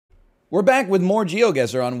We're back with more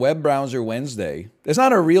GeoGuessr on Web Browser Wednesday. It's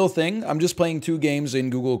not a real thing. I'm just playing 2 games in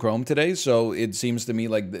Google Chrome today, so it seems to me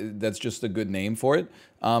like that's just a good name for it.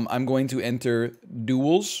 I'm going to enter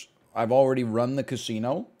duels. I've already run the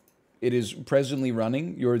casino. It is presently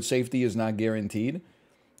running. Your safety is not guaranteed.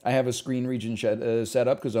 I have a screen region set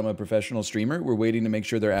up because I'm a professional streamer. We're waiting to make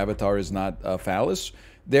sure their avatar is not phallus.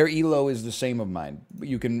 Their elo is the same of mine.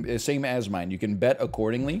 You can same as mine. You can bet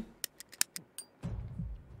accordingly.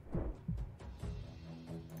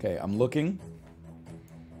 Okay, I'm looking.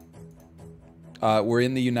 We're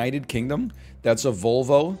in the United Kingdom. That's a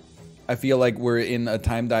Volvo. I feel like we're in a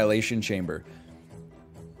time dilation chamber.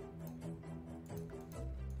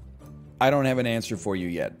 I don't have an answer for you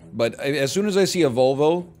yet. But as soon as I see a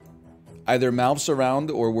Volvo, either mouths around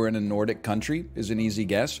or we're in a Nordic country is an easy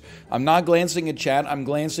guess. I'm not glancing at chat. I'm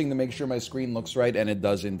glancing to make sure my screen looks right, and it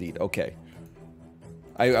does indeed. Okay.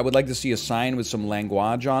 I would like to see a sign with some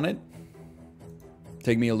language on it.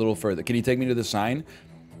 Take me a little further. Can you take me to the sign?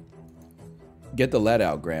 Get the lead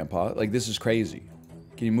out, Grandpa. Like, this is crazy.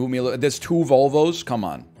 Can you move me a little? There's 2 Volvos? Come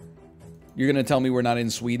on. You're going to tell me we're not in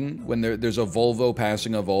Sweden when there's a Volvo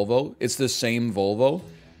passing a Volvo? It's the same Volvo?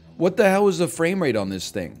 What the hell is the frame rate on this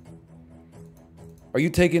thing? Are you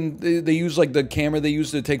taking... They use, like, the camera they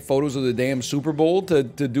used to take photos of the damn Super Bowl to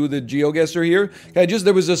do the GeoGuessr here?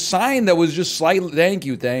 There was a sign that was just slightly... Thank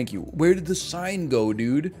you, thank you. Where did the sign go,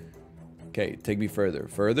 dude? Okay, take me further.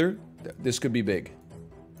 Further? This could be big.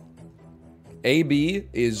 AB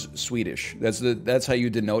is Swedish. That's how you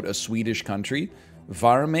denote a Swedish country.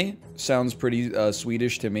 Varme sounds pretty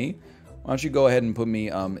Swedish to me. Why don't you go ahead and put me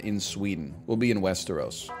in Sweden? We'll be in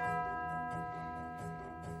Westeros.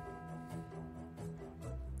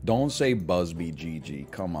 Don't say Busby GG.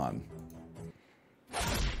 Come on.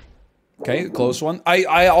 Okay, close one.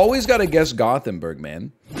 I always gotta guess Gothenburg,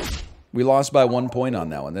 man. We lost by 1 point on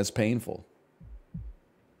that one. That's painful.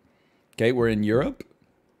 Okay, we're in Europe.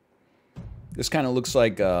 This kind of looks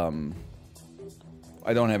like... I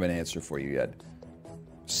don't have an answer for you yet.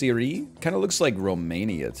 Syria? Kind of looks like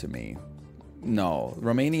Romania to me. No.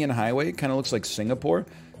 Romanian highway? Kind of looks like Singapore.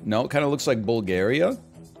 No, kind of looks like Bulgaria.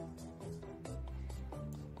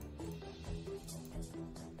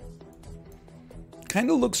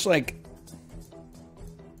 Kind of looks like...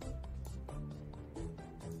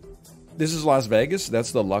 This is Las Vegas.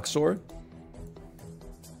 That's the Luxor.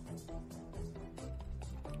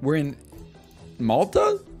 We're in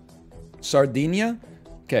Malta? Sardinia?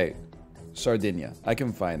 Okay. Sardinia. I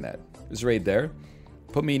can find that. It's right there.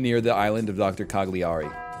 Put me near the island of Dr. Cagliari.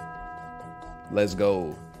 Let's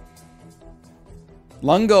go.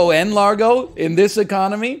 Lungo and Largo in this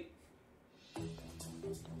economy?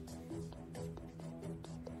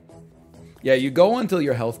 Yeah, you go until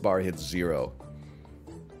your health bar hits 0.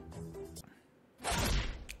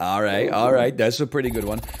 All right, that's a pretty good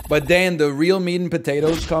one. But then the real meat and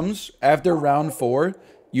potatoes comes after round 4.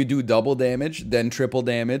 You do double damage, then triple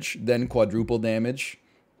damage, then quadruple damage,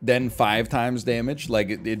 then 5 times damage. Like,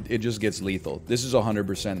 it just gets lethal. This is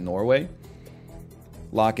 100% Norway.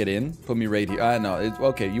 Lock it in. Put me right here. No,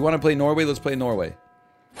 okay, you want to play Norway? Let's play Norway.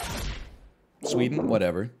 Sweden?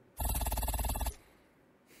 Whatever.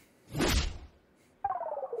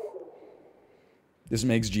 This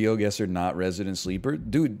makes GeoGuessr not Resident Sleeper.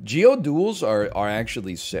 Dude, Geo duels are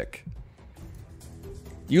actually sick.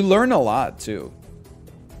 You learn a lot, too.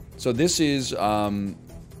 So this is a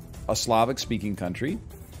Slavic-speaking country.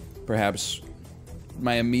 Perhaps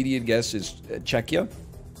my immediate guess is Czechia.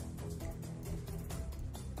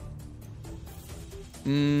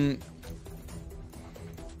 I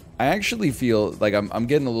actually feel like I'm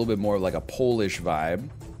getting a little bit more like a Polish vibe.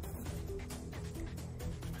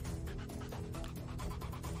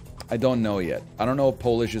 I don't know yet. I don't know if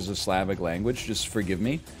Polish is a Slavic language. Just forgive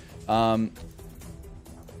me.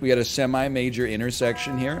 We got a semi-major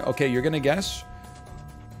intersection here. Okay, you're going to guess?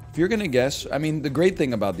 If you're going to guess, I mean, the great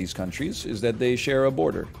thing about these countries is that they share a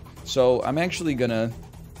border. So I'm actually going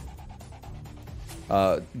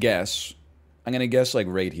to guess. I'm going to guess like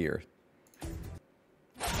right here.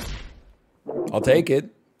 I'll take it.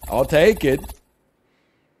 I'll take it.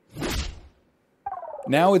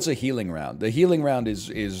 Now it's a healing round. The healing round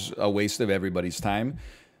is a waste of everybody's time.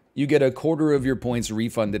 You get a quarter of your points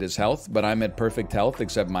refunded as health, but I'm at perfect health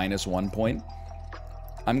except -1 point.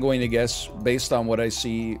 I'm going to guess, based on what I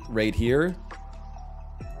see right here,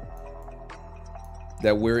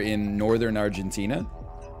 that we're in northern Argentina.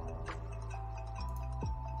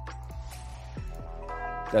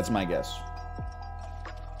 That's my guess.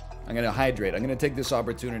 I'm going to hydrate. I'm going to take this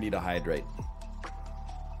opportunity to hydrate.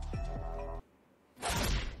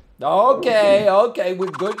 Okay, okay,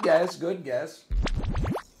 with good guess, good guess.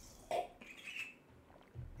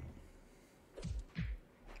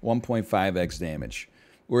 1.5x damage.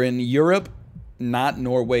 We're in Europe, not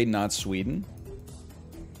Norway, not Sweden.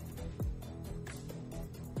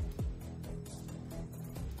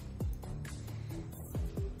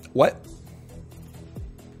 What?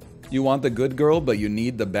 You want the good girl, but you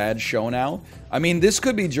need the bad show now? I mean, this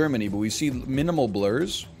could be Germany, but we see minimal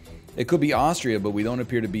blurs. It could be Austria, but we don't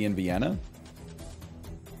appear to be in Vienna.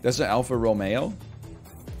 That's an Alfa Romeo.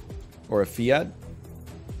 Or a Fiat.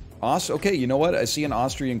 Okay, you know what? I see an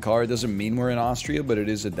Austrian car. It doesn't mean we're in Austria, but it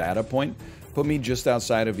is a data point. Put me just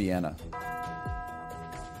outside of Vienna.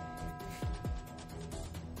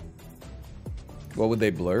 What would they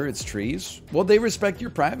blur? It's trees? Well, they respect your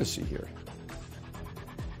privacy here.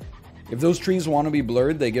 If those trees want to be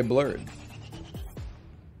blurred, they get blurred.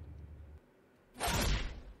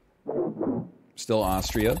 Still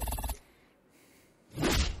Austria.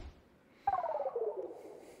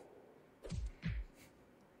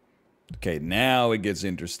 Okay, now it gets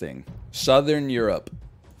interesting. Southern Europe.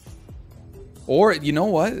 Or, you know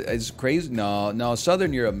what? It's crazy. No,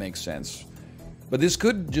 Southern Europe makes sense. But this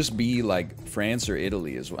could just be like France or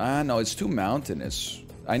Italy as well. Ah, no, it's too mountainous.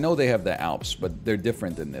 I know they have the Alps, but they're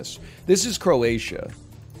different than this. This is Croatia.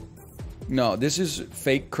 No, this is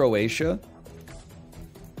fake Croatia.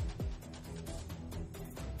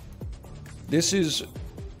 This is...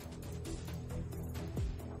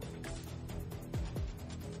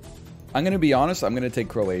 I'm going to be honest, I'm going to take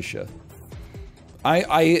Croatia.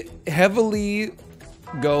 I heavily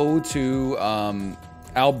go to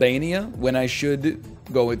Albania when I should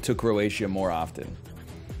go to Croatia more often.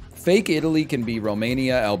 Fake Italy can be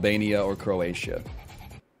Romania, Albania, or Croatia.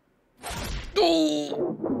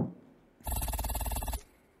 Oh!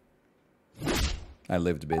 I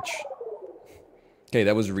lived, bitch. Okay,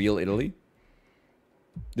 that was real Italy.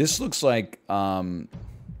 This looks like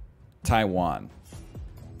Taiwan.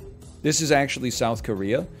 This is actually South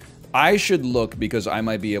Korea. I should look because I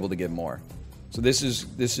might be able to get more. So this is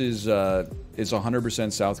it's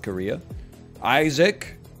 100% South Korea.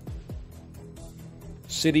 Isaac.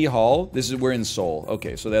 City Hall. We're in Seoul.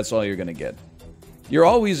 Okay, so that's all you're gonna get. You're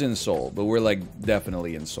always in Seoul, but we're like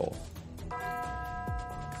definitely in Seoul.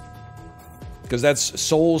 Because that's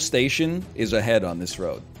Seoul Station is ahead on this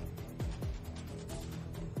road.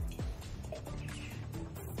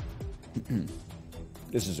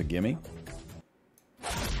 This is a gimme.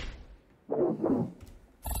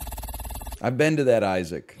 I've been to that,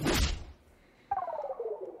 Isaac.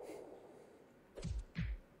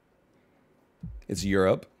 It's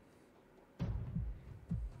Europe.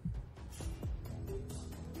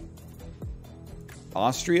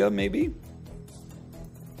 Austria, maybe?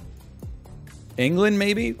 England,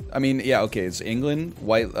 maybe? I mean, yeah, okay, it's England.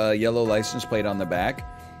 White, yellow license plate on the back.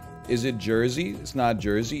 Is it Jersey? It's not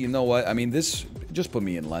Jersey. You know what? I mean, this... Just put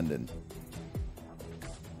me in London.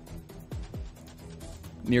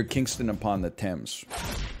 Near Kingston upon the Thames.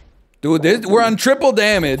 Dude, we're on triple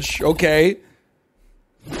damage, okay?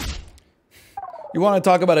 You want to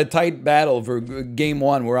talk about a tight battle for game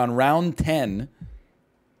 1. We're on round 10.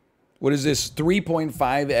 What is this?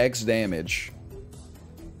 3.5x damage.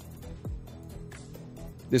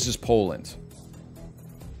 This is Poland.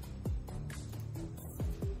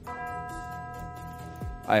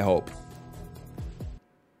 I hope.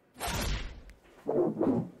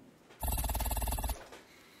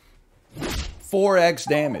 4x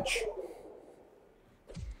damage.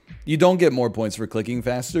 You don't get more points for clicking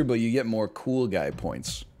faster, but you get more cool guy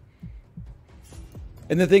points.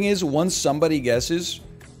 And the thing is, once somebody guesses,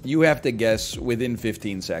 you have to guess within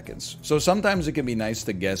 15 seconds. So sometimes it can be nice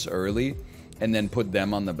to guess early and then put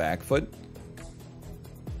them on the back foot.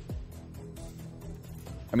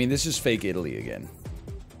 I mean, this is fake Italy again.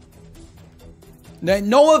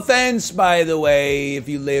 No offense, by the way, if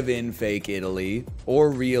you live in fake Italy,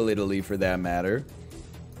 or real Italy for that matter.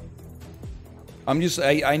 I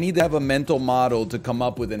need to have a mental model to come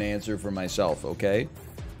up with an answer for myself, okay?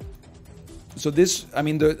 So this, I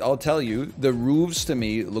mean, I'll tell you, the roofs to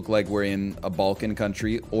me look like we're in a Balkan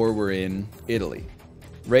country or we're in Italy.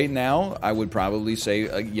 Right now, I would probably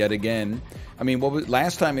say, yet again, I mean,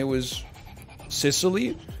 last time it was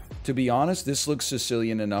Sicily. To be honest, this looks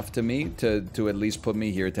Sicilian enough to me to at least put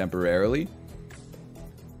me here temporarily.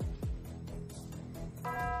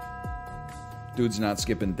 Dude's not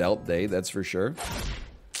skipping Delt Day, that's for sure.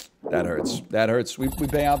 That hurts. That hurts. We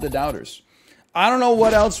pay out the doubters. I don't know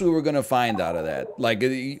what else we were going to find out of that. Like,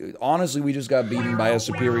 honestly, we just got beaten by a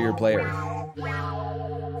superior player.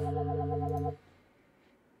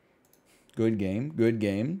 Good game. Good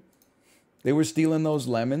game. They were stealing those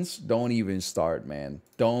lemons. Don't even start, man.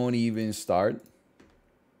 Don't even start.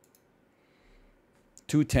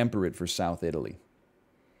 Too temperate for South Italy.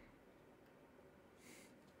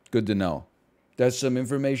 Good to know. That's some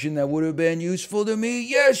information that would have been useful to me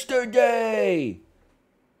yesterday.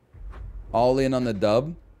 All in on the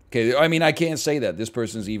dub. Okay, I mean, I can't say that. This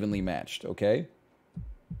person's evenly matched, okay?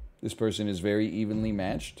 This person is very evenly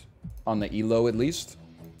matched. On the ELO, at least.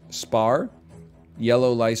 Spar.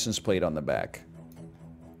 Yellow license plate on the back.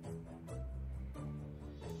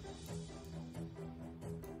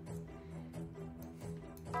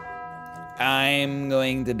 I'm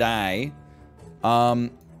going to die.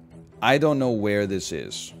 I don't know where this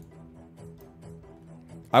is.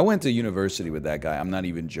 I went to university with that guy. I'm not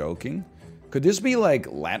even joking. Could this be like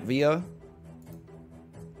Latvia?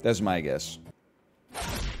 That's my guess.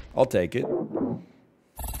 I'll take it.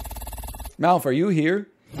 Malf, are you here?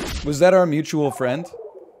 Was that our mutual friend?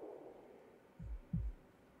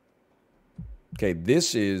 Okay,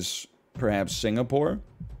 this is perhaps Singapore.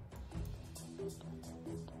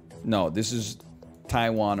 No, this is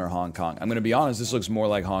Taiwan or Hong Kong. I'm going to be honest, this looks more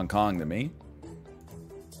like Hong Kong to me.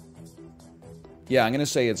 Yeah, I'm going to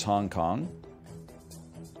say it's Hong Kong.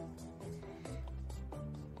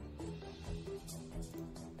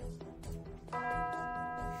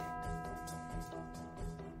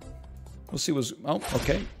 We'll see what's... Oh,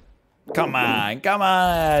 okay. Come on, come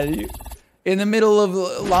on. In the middle of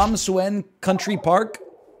Lam Suen Country Park?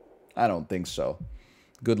 I don't think so.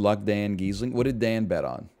 Good luck, Dan Giesling. What did Dan bet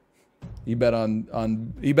on? He bet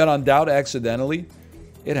on doubt accidentally.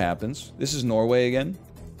 It happens. This is Norway again.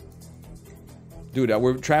 Dude,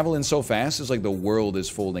 we're traveling so fast, it's like the world is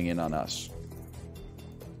folding in on us.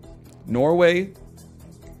 Norway.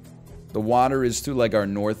 The water is to like our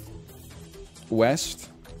northwest.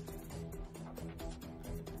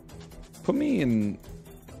 Put me in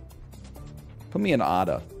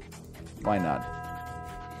Ada. Why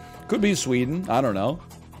not? Could be Sweden. I don't know.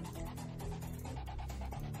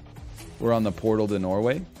 We're on the portal to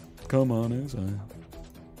Norway. Come on inside.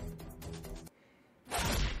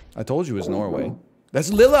 I told you it was Norway.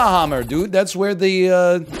 That's Lillehammer, dude. That's where the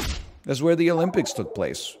Olympics took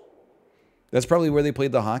place. That's probably where they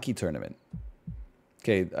played the hockey tournament.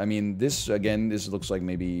 Okay, I mean, this looks like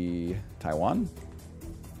maybe Taiwan.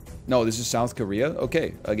 No, this is South Korea.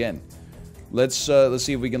 Okay, again, let's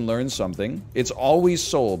see if we can learn something. It's always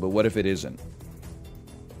Seoul, but what if it isn't?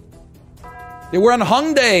 Yeah, we're on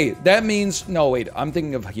Hongdae. That means no. Wait, I'm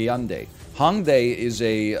thinking of Hyundai. Hongdae is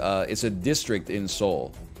it's a district in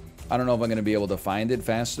Seoul. I don't know if I'm gonna be able to find it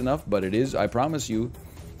fast enough, but it is. I promise you,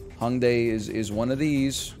 Hongdae is one of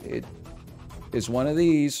these. It is one of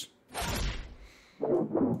these.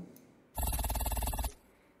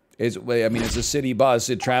 I mean, it's a city bus.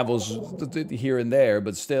 It travels here and there,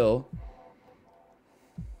 but still.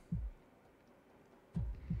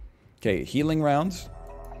 Okay, healing rounds.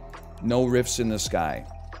 No rifts in the sky.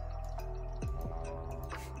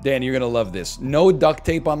 Dan, you're gonna love this. No duct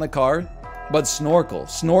tape on the car, but snorkel.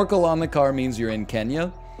 Snorkel on the car means you're in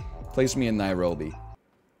Kenya. Place me in Nairobi.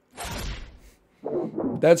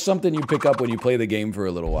 That's something you pick up when you play the game for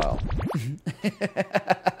a little while.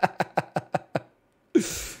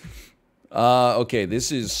 Okay,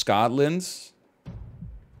 this is Scotland.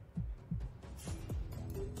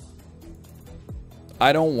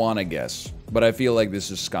 I don't want to guess, but I feel like this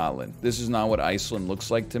is Scotland. This is not what Iceland looks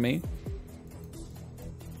like to me.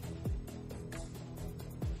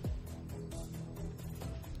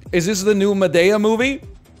 Is this the new Medea movie?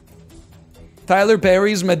 Tyler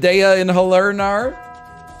Perry's Medea in Hallernar?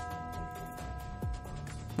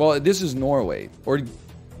 Well, this is Norway. Or...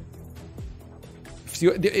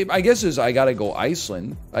 I guess I gotta go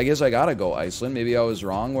Iceland. I guess I gotta go Iceland. Maybe I was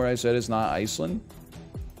wrong where I said it's not Iceland.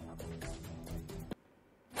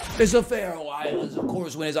 It's the Faroe Islands. Of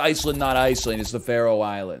course, when it's Iceland, not Iceland, it's the Faroe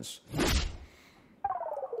Islands.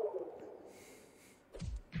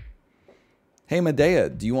 Hey, Medea,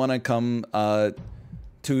 do you want to come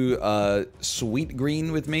to Sweet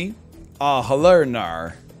Green with me?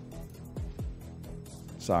 Hallernar.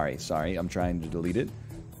 Sorry, I'm trying to delete it.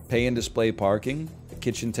 Pay and display parking.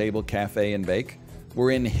 Kitchen table, cafe, and bake. We're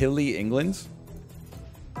in hilly England.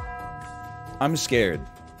 I'm scared.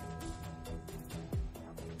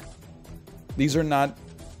 These are not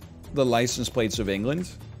the license plates of England.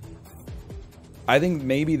 I think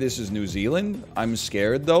maybe this is New Zealand. I'm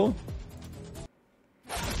scared, though.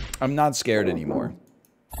 I'm not scared anymore.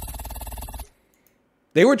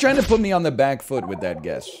 They were trying to put me on the back foot with that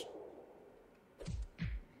guess.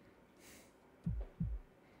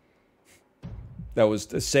 That was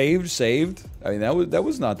saved. I mean, that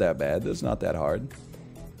was not that bad. That's not that hard.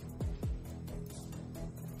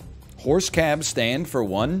 Horse cab stand for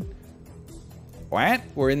one. What?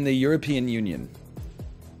 We're in the European Union.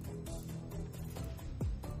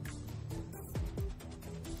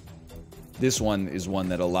 This one is one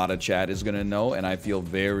that a lot of chat is going to know, and I feel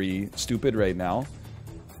very stupid right now.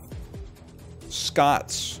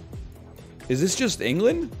 Scots. Is this just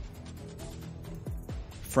England?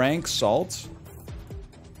 Frank Salt?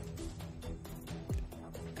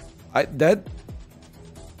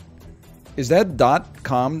 Is that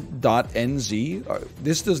 .com.nz?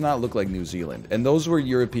 This does not look like New Zealand. And those were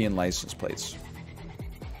European license plates.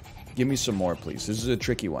 Give me some more, please. This is a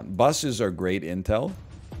tricky one. Buses are great intel.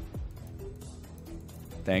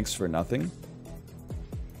 Thanks for nothing.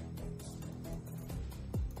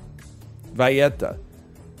 Valletta.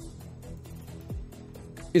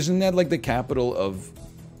 Isn't that like the capital of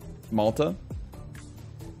Malta?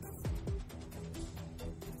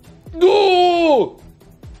 No!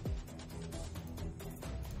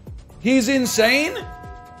 He's insane?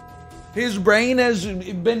 His brain has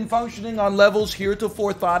been functioning on levels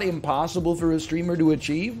heretofore thought impossible for a streamer to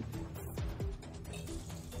achieve?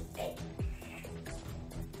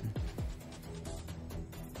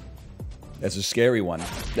 That's a scary one.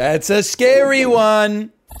 That's a scary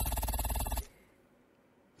one!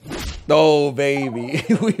 Oh, baby.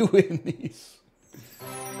 We win these.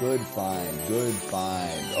 Good find. Good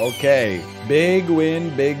find. Okay. Big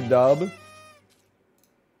win. Big dub.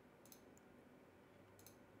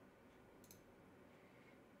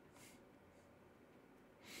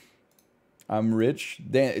 I'm rich.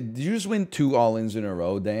 Dan, did you just win 2 all-ins in a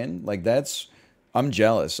row, Dan? Like, that's... I'm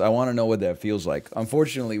jealous. I want to know what that feels like.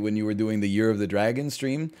 Unfortunately, when you were doing the Year of the Dragon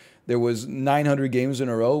stream, there was 900 games in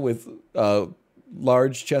a row with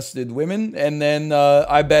large-chested women, and then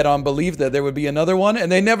I bet on belief that there would be another one,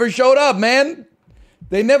 and they never showed up, man!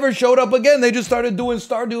 They never showed up again. They just started doing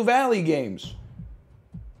Stardew Valley games.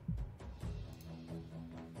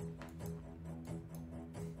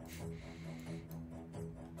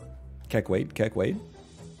 Keck, wait.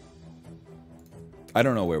 I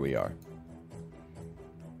don't know where we are.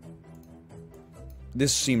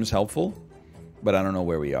 This seems helpful, but I don't know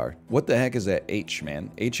where we are. What the heck is that H, man?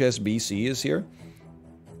 HSBC is here?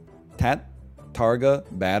 Targa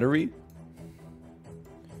Battery?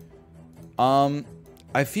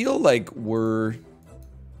 I feel like we're...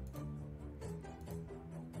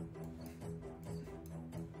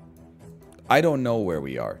 I don't know where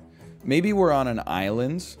we are. Maybe we're on an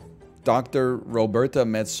island. Dr. Roberta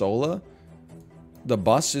Metsola. The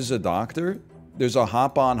bus is a doctor. There's a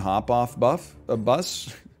hop-on, hop-off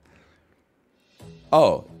bus.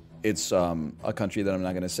 Oh, it's a country that I'm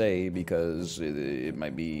not going to say because it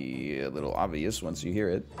might be a little obvious once you hear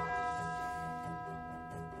it.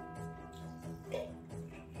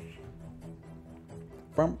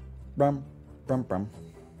 Brum, brum, brum, brum.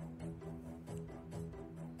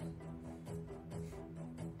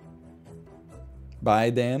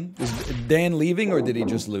 Bye, Dan. Is Dan leaving or did he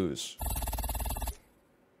just lose?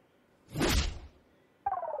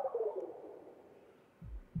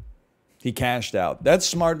 He cashed out. That's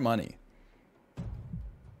smart money.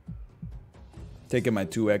 Taking my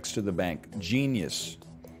 2x to the bank. Genius.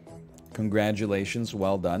 Congratulations.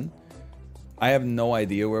 Well done. I have no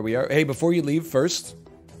idea where we are. Hey, before you leave, first,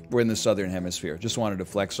 we're in the southern hemisphere. Just wanted to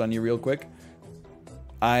flex on you real quick.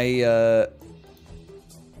 I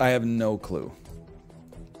have no clue.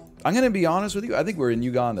 I'm going to be honest with you. I think we're in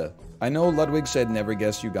Uganda. I know Ludwig said never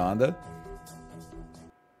guess Uganda.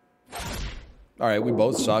 All right, we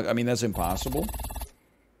both suck. I mean, that's impossible.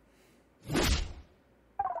 This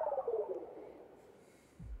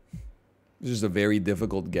is a very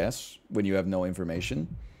difficult guess when you have no information.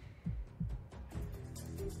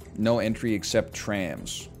 No entry except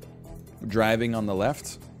trams. Driving on the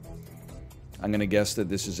left. I'm going to guess that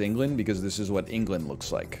this is England because this is what England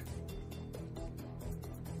looks like.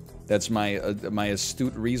 That's my my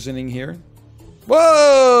astute reasoning here.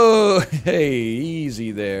 Whoa! Hey,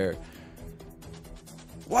 easy there.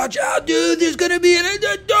 Watch out, dude! There's gonna be an...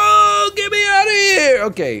 Oh, get me out of here!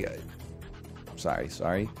 Okay.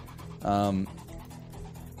 Sorry.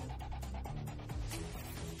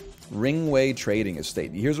 Ringway Trading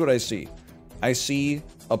Estate. Here's what I see. I see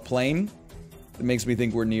a plane that makes me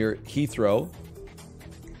think we're near Heathrow.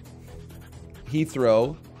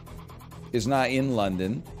 Heathrow is not in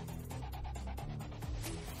London.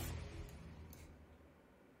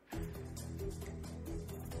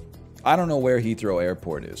 I don't know where Heathrow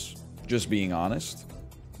Airport is, just being honest.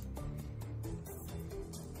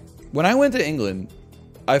 When I went to England,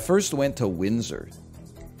 I first went to Windsor.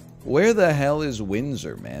 Where the hell is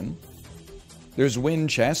Windsor, man? There's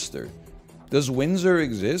Winchester. Does Windsor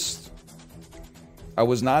exist? I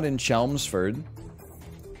was not in Chelmsford.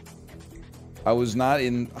 I was not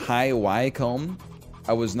in High Wycombe.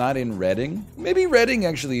 I was not in Reading. Maybe Reading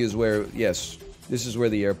actually is where, yes, This is where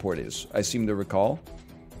the airport is. I seem to recall.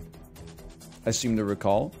 I seem to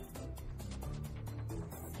recall.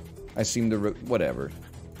 I seem to whatever.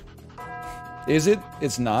 Is it?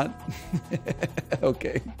 It's not?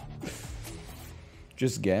 Okay.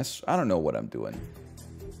 Just guess. I don't know what I'm doing.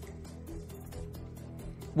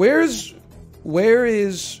 Where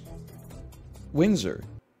is Windsor?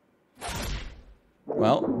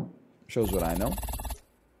 Well, shows what I know.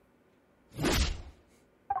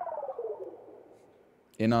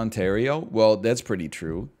 In Ontario? Well, that's pretty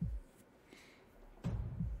true.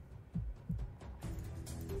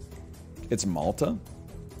 It's Malta?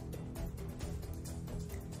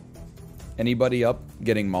 Anybody up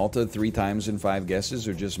getting Malta 3 times in 5 guesses,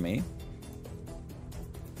 or just me?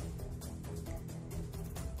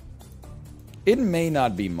 It may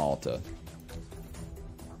not be Malta.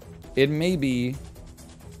 It may be...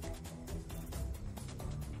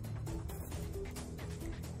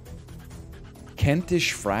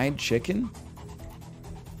 Kentish fried chicken?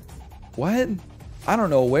 What? I don't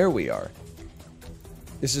know where we are.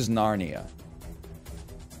 This is Narnia.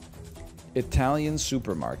 Italian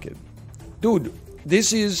supermarket. Dude,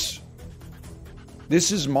 this is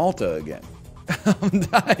Malta again. I'm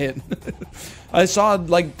dying. I saw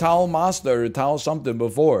like Tal Master or Tal something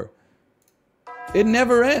before. It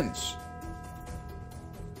never ends.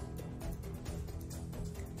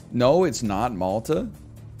 No, it's not Malta.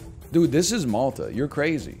 Dude, this is Malta. You're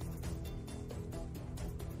crazy.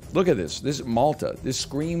 Look at this. This is Malta. This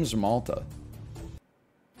screams Malta.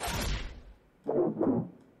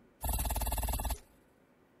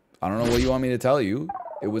 I don't know what you want me to tell you.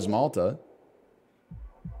 It was Malta.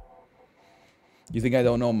 You think I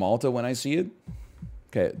don't know Malta when I see it?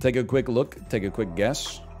 Okay, take a quick look. Take a quick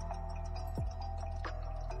guess.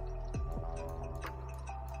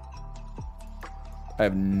 I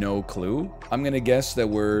have no clue. I'm gonna guess that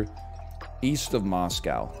we're east of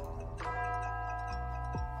Moscow.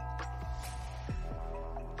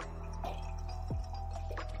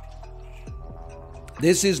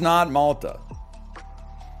 This is not Malta.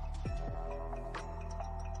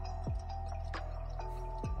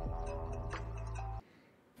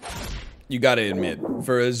 You gotta admit,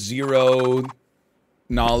 for a 0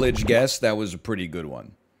 knowledge guess, that was a pretty good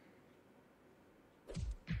one.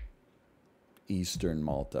 Eastern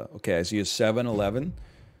Malta. Okay, I see a 7-Eleven.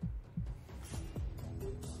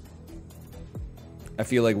 I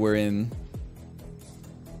feel like we're in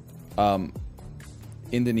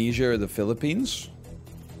Indonesia or the Philippines.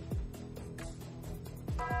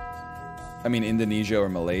 I mean, Indonesia or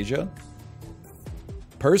Malaysia.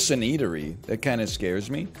 Person Eatery. That kind of scares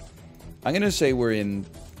me. I'm going to say we're in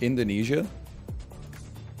Indonesia.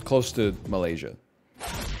 Close to Malaysia.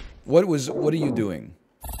 What are you doing?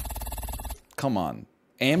 Come on.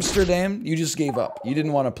 Amsterdam? You just gave up. You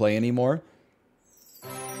didn't want to play anymore.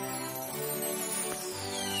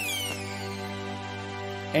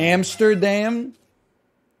 Amsterdam?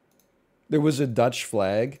 There was a Dutch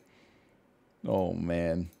flag. Oh,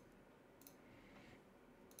 man.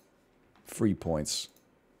 Free points.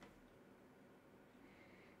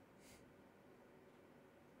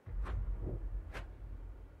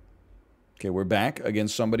 Okay, we're back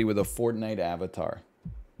against somebody with a Fortnite avatar.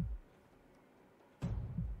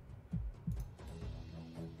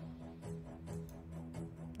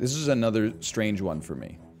 This is another strange one for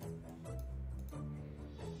me.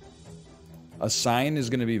 A sign is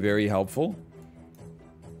going to be very helpful.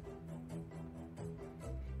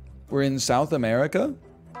 We're in South America.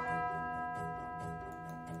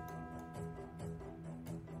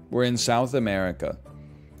 We're in South America.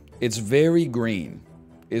 It's very green.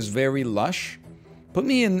 It's very lush. Put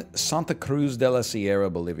me in Santa Cruz de la Sierra,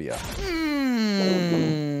 Bolivia.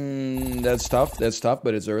 That's tough. That's tough,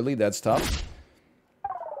 but it's early. That's tough.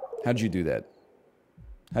 How'd you do that?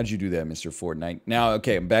 How'd you do that, Mr. Fortnite? Now,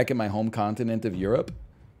 okay, I'm back in my home continent of Europe.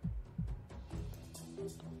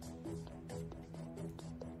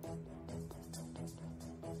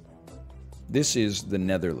 This is the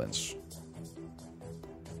Netherlands.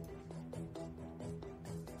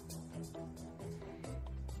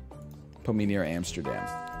 Put me near Amsterdam.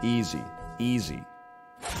 Easy. Easy.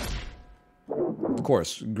 Of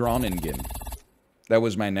course, Groningen. That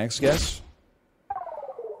was my next guess.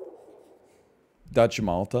 Dutch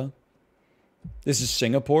Malta. This is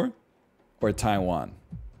Singapore or Taiwan?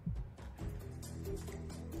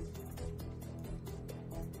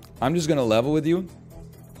 I'm just going to level with you.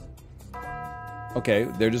 Okay,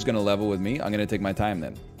 they're just going to level with me. I'm going to take my time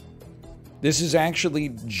then. This is actually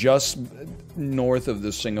just north of the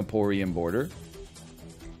Singaporean border.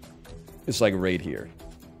 It's like right here.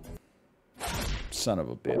 Son of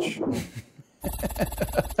a bitch.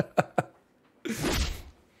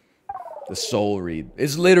 The soul read.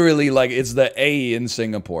 It's literally like it's the A in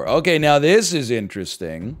Singapore. Okay, now this is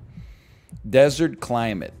interesting. Desert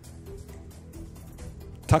climate.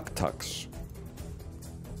 Tuk-tuks.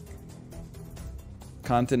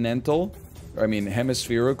 Continental, I mean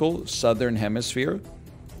hemispherical, southern hemisphere.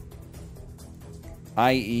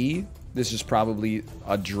 I.e., this is probably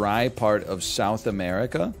a dry part of South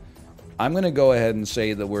America. I'm gonna go ahead and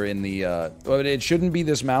say that we're in the. Well, it shouldn't be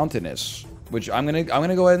this mountainous. Which I'm gonna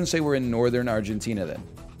go ahead and say we're in northern Argentina then.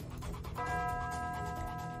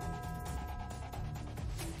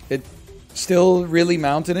 It still really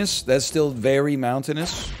mountainous. That's still very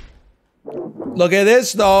mountainous. Look at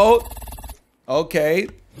this though. Okay,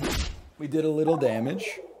 we did a little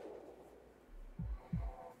damage.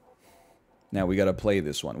 Now we gotta play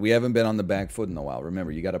this one. We haven't been on the back foot in a while.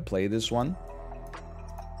 Remember, you gotta play this one.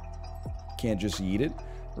 Can't just eat it.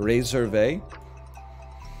 Réservé.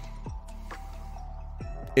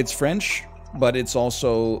 It's French, but it's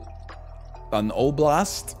also an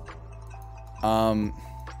oblast.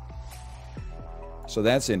 So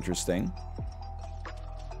that's interesting.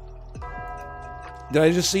 Did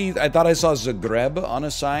I just see? I thought I saw Zagreb on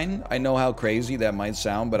a sign. I know how crazy that might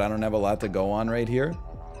sound, but I don't have a lot to go on right here.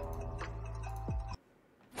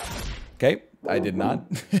 Okay, I did not.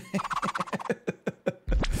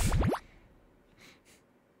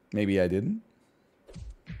 Maybe I didn't.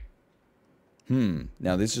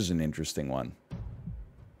 Now this is an interesting one.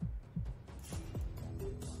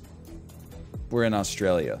 We're in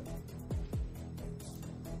Australia.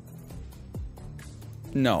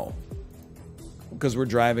 No. Because we're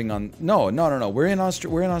driving on... No. We're in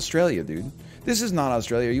Australia, dude. This is not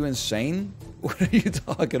Australia. Are you insane? What are you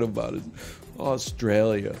talking about?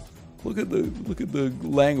 Australia. Look at the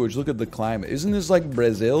language. Look at the climate. Isn't this like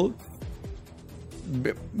Brazil?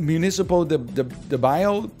 Municipal de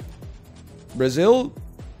Baio? Brazil?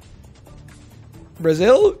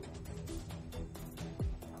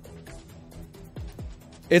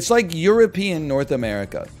 It's like European North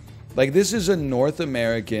America. Like this is a North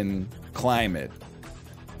American climate,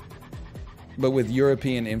 but with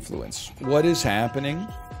European influence. What is happening?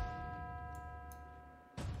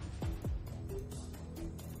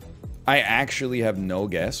 I actually have no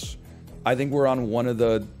guess. I think we're on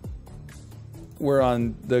we're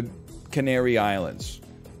on the Canary Islands.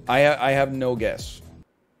 I have no guess.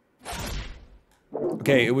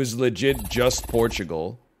 Okay, it was legit just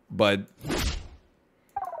Portugal, but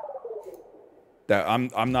that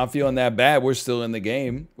I'm not feeling that bad. We're still in the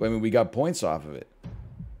game. I mean, we got points off of it.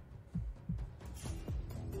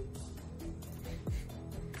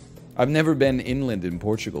 I've never been inland in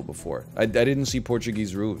Portugal before. I didn't see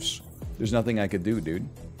Portuguese roofs. There's nothing I could do, dude.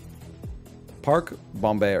 Park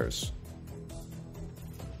Bombeiros.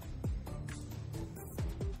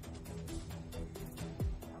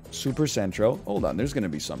 Super Centro. Hold on, there's gonna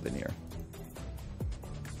be something here.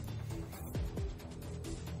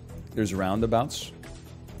 There's roundabouts.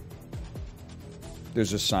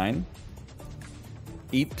 There's a sign.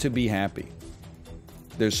 Eat to be happy.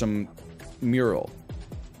 There's some mural.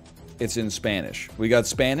 It's in Spanish. We got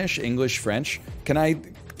Spanish, English, French. Can I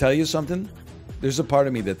tell you something? There's a part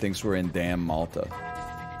of me that thinks we're in damn Malta.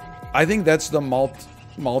 I think that's the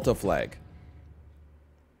Malta flag.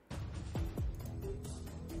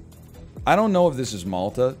 I don't know if this is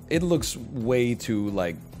Malta. It looks way too,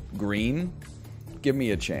 like, green. Give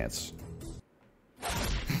me a chance.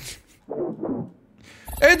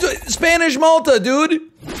 It's Spanish Malta,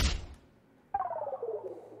 dude!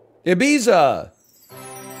 Ibiza!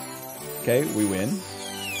 Okay, we win.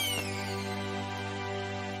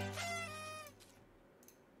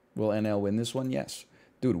 Will NL win this one? Yes.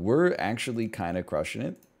 Dude, we're actually kind of crushing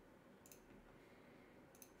it.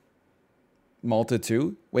 Malta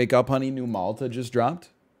 2. Wake up, honey. New Malta just dropped.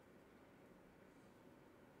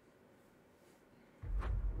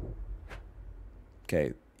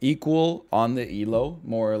 Okay. Equal on the ELO,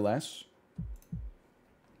 more or less.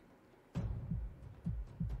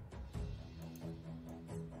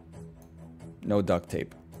 No duct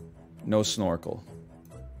tape. No snorkel.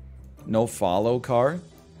 No follow car.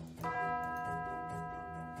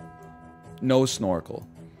 No snorkel.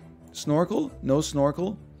 Snorkel? No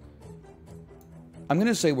snorkel? I'm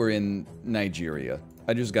gonna say we're in Nigeria.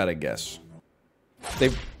 I just gotta guess.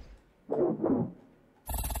 They've...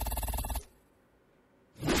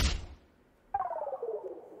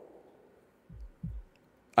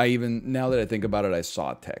 now that I think about it, I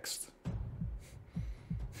saw text.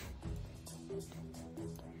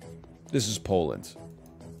 This is Poland.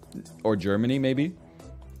 Or Germany, maybe?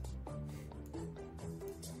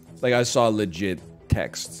 Like, I saw legit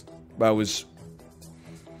text. But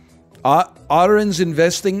Otterens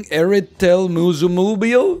investing Eritel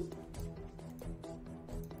Muzumobile?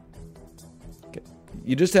 Okay.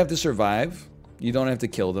 You just have to survive. You don't have to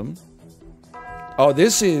kill them. Oh,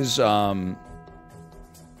 this is, I'm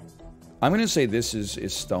gonna say this is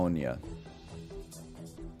Estonia.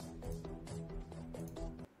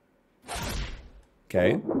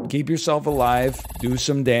 Okay, keep yourself alive, do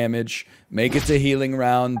some damage, make it to healing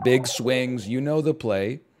round, big swings, you know the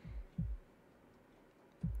play.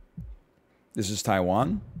 This is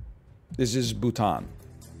Taiwan. This is Bhutan.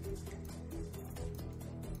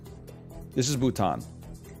 This is Bhutan.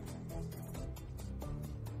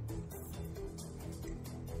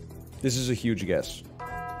 This is a huge guess.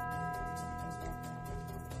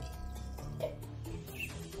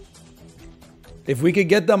 If we could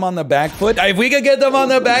get them on the back foot, I'd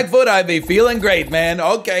be feeling great, man.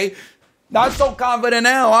 Okay. Not so confident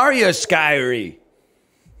now, are you, Skyry?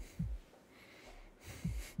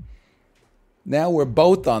 Now we're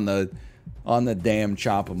both on the damn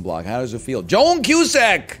chopping block. How does it feel? Joan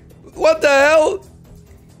Cusack! What the hell?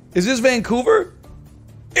 Is this Vancouver?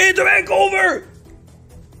 It's Vancouver!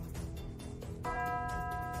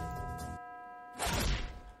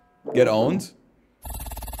 Get owned?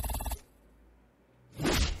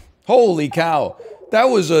 Holy cow. That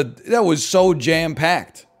was so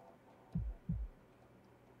jam-packed.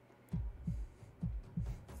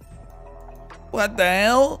 What the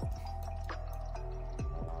hell?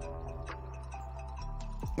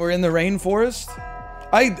 We're in the rainforest?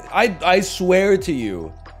 I swear to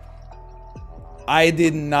you, I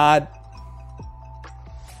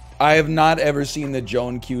have not ever seen the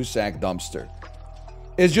Joan Cusack dumpster.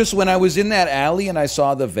 It's just when I was in that alley and I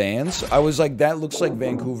saw the vans, I was like, that looks like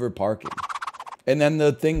Vancouver parking. And then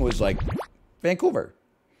the thing was like, Vancouver.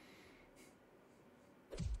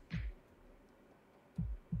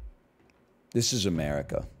 This is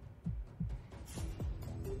America.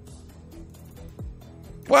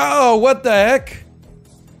 Wow, what the heck?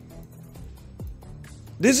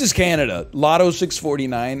 This is Canada. Lotto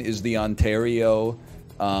 649 is the Ontario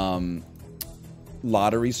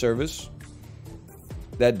lottery service.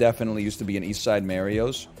 That definitely used to be an Eastside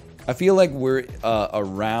Mario's. I feel like we're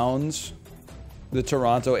around the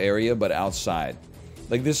Toronto area, but outside.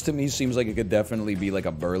 Like, this to me seems like it could definitely be like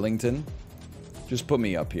a Burlington. Just put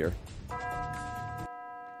me up here.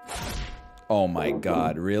 Oh my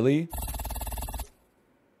god, really?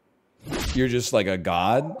 You're just like a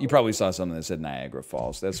god? You probably saw something that said Niagara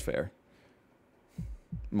Falls. That's fair.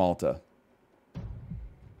 Malta.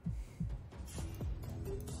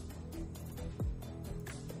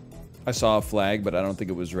 I saw a flag, but I don't think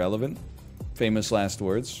it was relevant. Famous last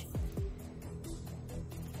words.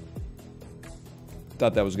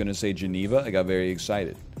 Thought that was going to say Geneva. I got very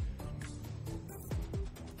excited.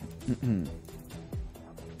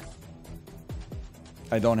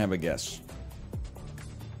 I don't have a guess.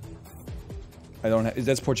 I don't have...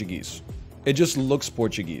 That's Portuguese. It just looks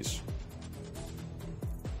Portuguese.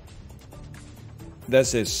 That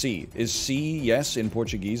says C. Is C yes in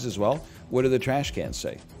Portuguese as well? What do the trash cans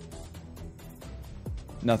say?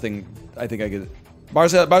 Nothing. I think I could...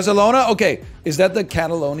 Barcelona? Okay. Is that the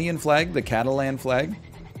Catalonian flag? The Catalan flag?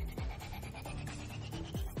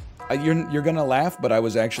 You're gonna laugh, but I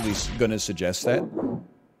was actually gonna suggest that.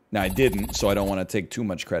 Now, I didn't, so I don't want to take too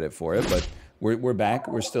much credit for it, but we're back.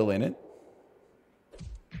 We're still in it.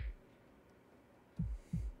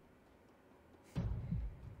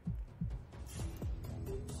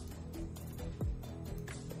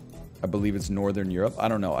 I believe it's Northern Europe. I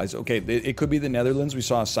don't know. Okay, it could be the Netherlands. We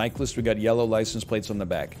saw a cyclist. We got yellow license plates on the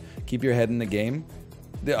back. Keep your head in the game.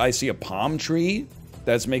 I see a palm tree.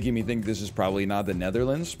 That's making me think this is probably not the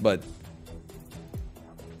Netherlands, but...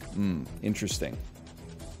 interesting.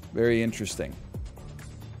 Very interesting.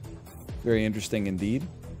 Very interesting indeed.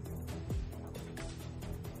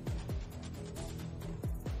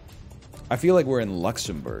 I feel like we're in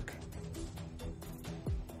Luxembourg.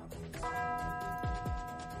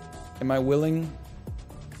 Am I willing?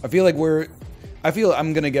 I feel like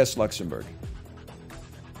I'm gonna guess Luxembourg.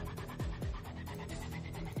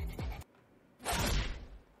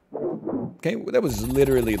 Okay, that was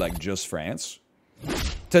literally like just France.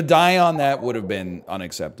 To die on that would have been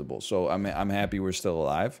unacceptable. So I'm happy we're still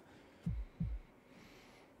alive.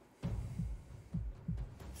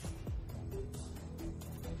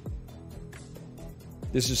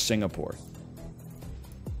 This is Singapore.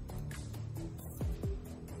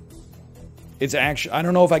 It's actually, I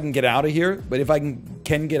don't know if I can get out of here, but if I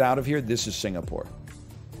can get out of here, this is Singapore.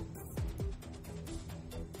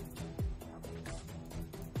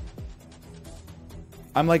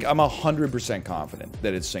 I'm 100% confident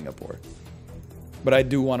that it's Singapore. But I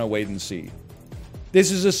do want to wait and see.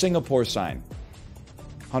 This is a Singapore sign.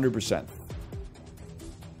 100%.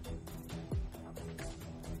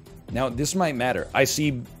 Now, this might matter. I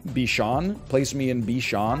see Bishan. Place me in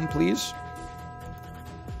Bishan, please.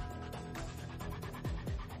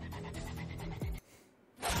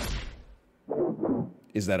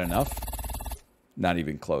 Is that enough? Not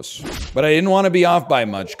even close. But I didn't want to be off by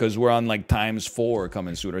much because we're on like ×4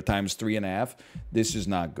 coming soon, or ×3.5. This is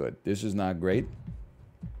not good. This is not great.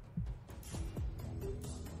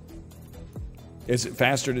 Is it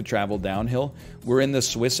faster to travel downhill? We're in the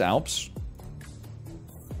Swiss Alps.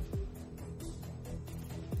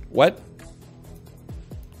 What?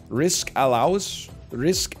 Risk allows?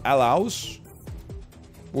 Risk allows?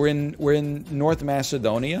 We're in North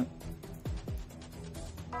Macedonia.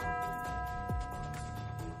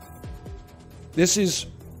 This is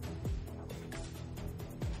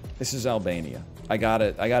Albania. I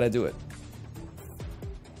gotta do it.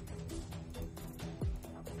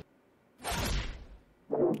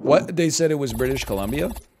 What? They said it was British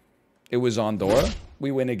Columbia? It was Andorra?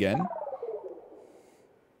 We win again.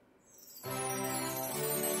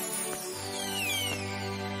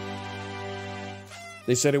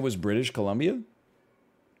 They said it was British Columbia?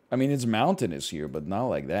 I mean, it's mountainous here, but not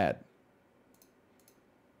like that.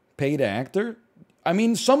 Paid actor? I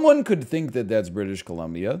mean, someone could think that that's British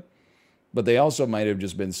Columbia, but they also might have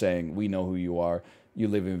just been saying, we know who you are. You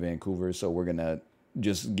live in Vancouver, so we're going to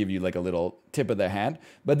just give you like a little tip of the hat.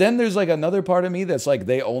 But then there's like another part of me that's like,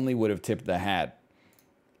 they only would have tipped the hat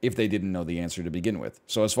if they didn't know the answer to begin with.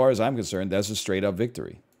 So as far as I'm concerned, that's a straight up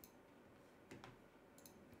victory.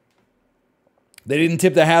 They didn't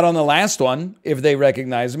tip the hat on the last one if they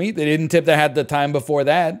recognize me. They didn't tip the hat the time before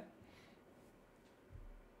that.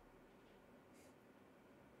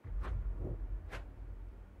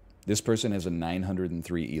 This person has a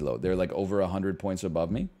 903 elo. They're like over 100 points above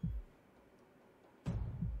me.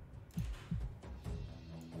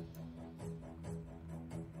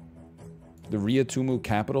 The Riatumu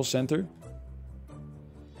Capital Center.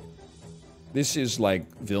 This is like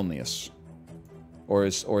Vilnius or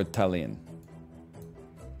Tallinn.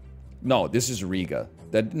 No, this is Riga.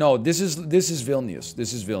 This is Vilnius.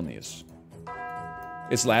 This is Vilnius.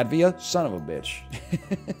 It's Latvia? Son of a bitch.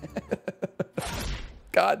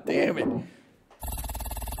 God damn it.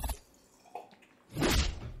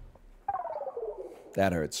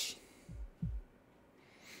 That hurts.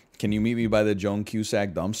 Can you meet me by the Joan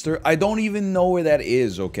Cusack dumpster? I don't even know where that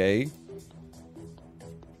is, okay?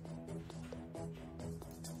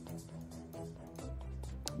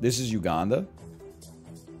 This is Uganda.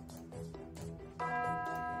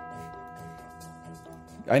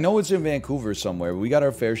 I know it's in Vancouver somewhere. We got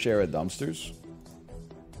our fair share of dumpsters.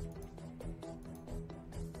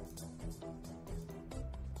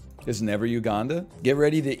 It's never Uganda. Get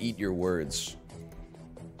ready to eat your words.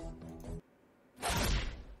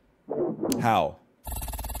 How?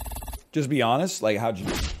 Just be honest. Like, how'd you...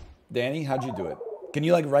 Danny, how'd you do it? Can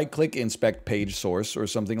you, like, right-click, inspect page source or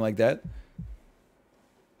something like that?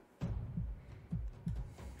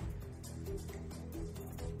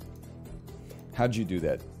 How'd you do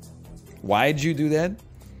that? Why'd you do that?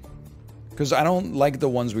 Because I don't like the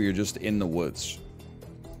ones where you're just in the woods.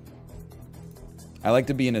 I like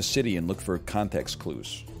to be in a city and look for context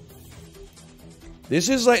clues. This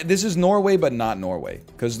is Norway, but not Norway.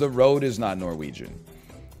 Because the road is not Norwegian.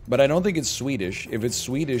 But I don't think it's Swedish. If it's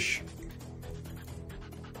Swedish...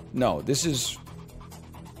 No, this is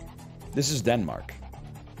Denmark.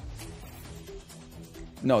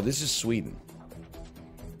 No, this is Sweden.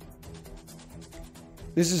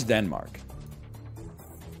 This is Denmark.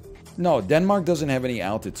 No, Denmark doesn't have any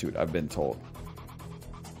altitude, I've been told.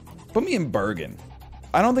 Put me in Bergen.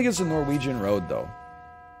 I don't think it's a Norwegian road, though.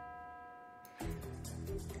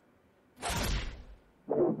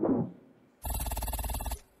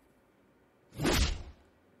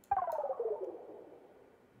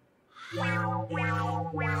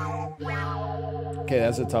 Okay,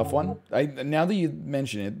 that's a tough one. Now that you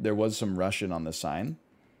mention it, there was some Russian on the sign.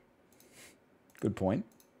 Good point.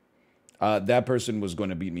 That person was going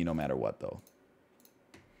to beat me no matter what, though.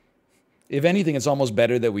 If anything, it's almost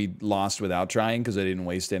better that we lost without trying, because I didn't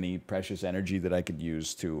waste any precious energy that I could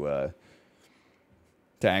use to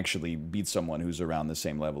actually beat someone who's around the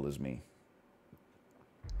same level as me.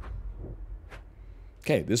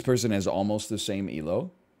 Okay, this person has almost the same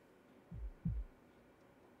elo.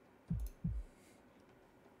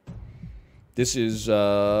 This is,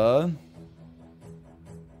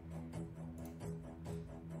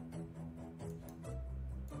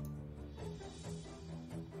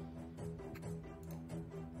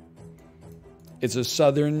 it's a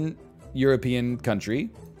southern European country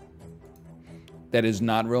that is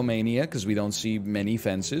not Romania, because we don't see many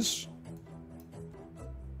fences.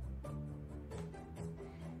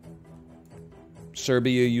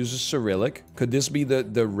 Serbia uses Cyrillic. Could this be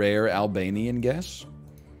the rare Albanian guess?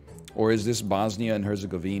 Or is this Bosnia and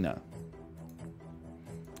Herzegovina?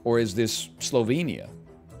 Or is this Slovenia?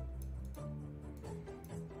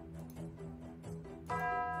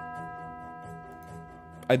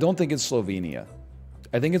 I don't think it's Slovenia.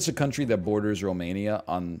 I think it's a country that borders Romania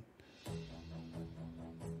on...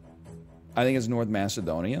 I think it's North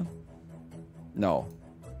Macedonia. No.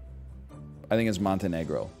 I think it's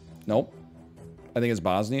Montenegro. Nope. I think it's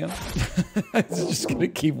Bosnia. I'm just gonna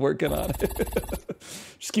keep working on it.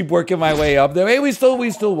 Just keep working my way up there. Hey, we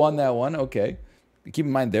still won that one. Okay. Keep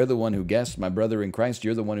in mind, they're the one who guessed. My brother in Christ,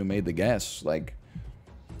 you're the one who made the guess. Like,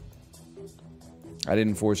 I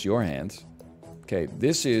didn't force your hand. Okay,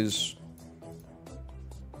 this is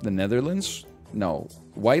the Netherlands. No,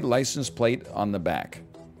 white license plate on the back.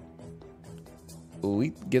 We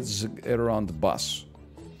gets it on the bus.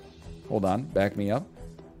 Hold on, back me up.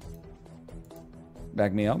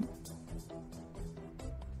 Back me up.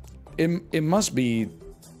 It must be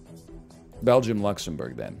Belgium,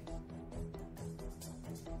 Luxembourg then.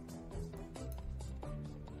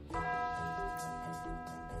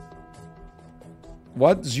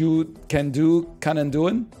 What you can do, can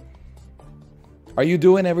doing? Are you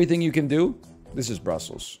doing everything you can do? This is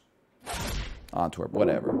Brussels. Antwerp,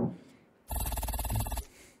 whatever.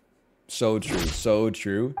 So true, so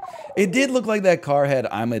true. It did look like that car had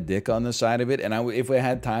 "I'm a dick" on the side of it, and if I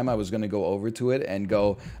had time, I was going to go over to it and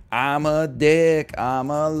go, "I'm a dick, I'm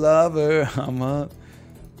a lover, I'm a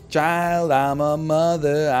child, I'm a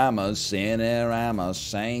mother, I'm a sinner, I'm a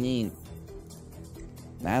saint.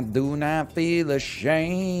 I do not feel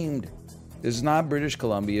ashamed." This is not British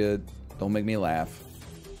Columbia. Don't make me laugh.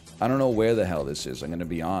 I don't know where the hell this is, I'm going to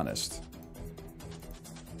be honest.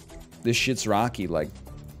 This shit's rocky like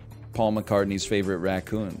Paul McCartney's favorite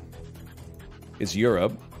raccoon. It's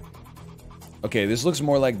Europe. Okay, this looks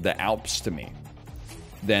more like the Alps to me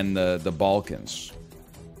than the Balkans.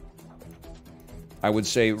 I would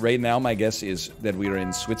say right now my guess is that we are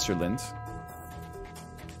in Switzerland.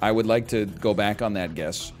 I would like to go back on that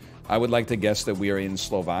guess. I would like to guess that we are in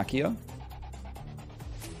Slovakia.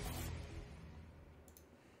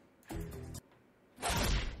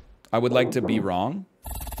 I would like to be wrong.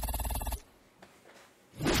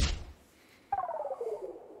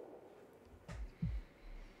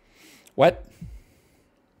 What?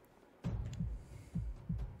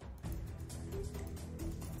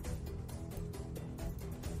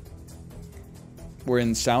 We're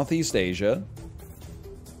in Southeast Asia.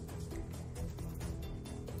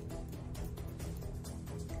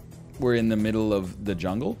 We're in the middle of the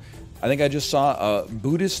jungle. I think I just saw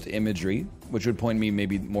Buddhist imagery, which would point me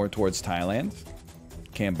maybe more towards Thailand,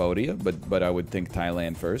 Cambodia, but I would think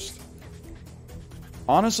Thailand first.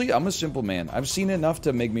 Honestly, I'm a simple man. I've seen enough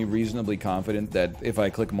to make me reasonably confident that if I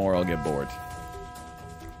click more, I'll get bored.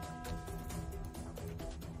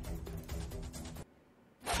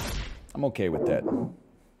 I'm okay with that.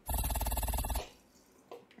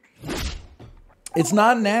 It's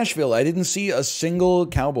not Nashville. I didn't see a single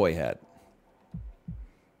cowboy hat.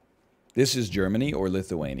 This is Germany or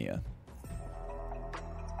Lithuania.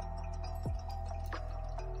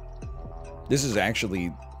 This is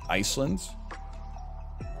actually Iceland.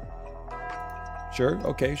 Sure,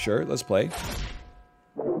 okay, sure, let's play.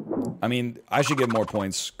 I mean, I should get more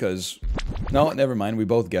points, because... No, never mind, we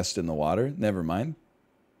both guessed in the water. Never mind.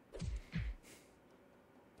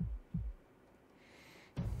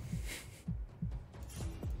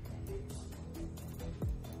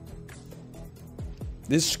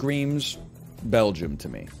 This screams Belgium to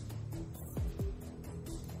me.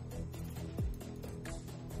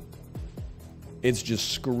 It's just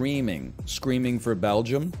screaming for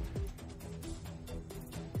Belgium.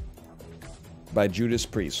 By Judas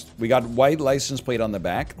Priest. We got white license plate on the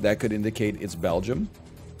back. That could indicate it's Belgium.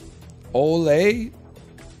 Ole.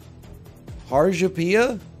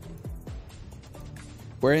 Harjapia?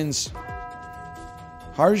 We're in...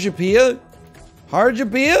 Harjapia?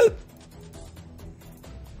 Harjapia?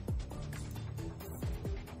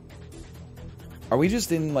 Are we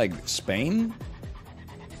just in, like, Spain?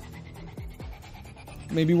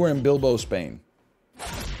 Maybe we're in Bilbao, Spain.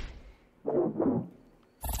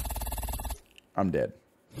 I'm dead.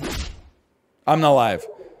 I'm not alive.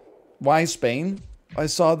 Why Spain? I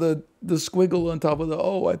saw the squiggle on top of the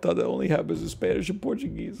O. I thought that only happens in Spanish and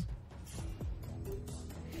Portuguese.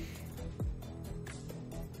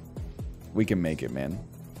 We can make it, man.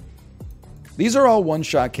 These are all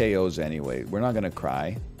one-shot KOs anyway. We're not gonna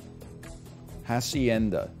cry.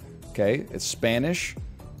 Hacienda. Okay, it's Spanish.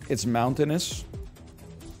 It's mountainous.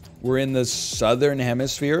 We're in the southern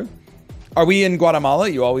hemisphere. Are we in Guatemala?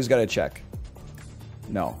 You always got to check.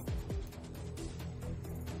 No.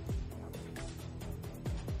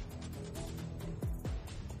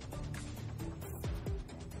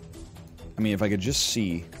 I mean, if I could just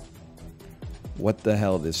see what the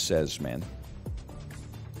hell this says, man.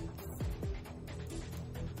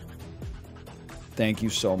 Thank you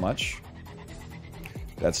so much.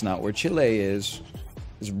 That's not where Chile is.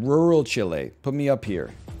 It's rural Chile. Put me up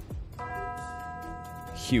here.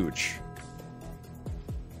 Huge.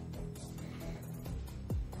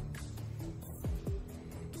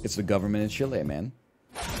 It's the government of Chile, man.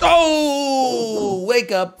 Oh!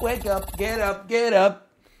 Wake up, get up, get up.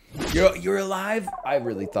 You're alive? I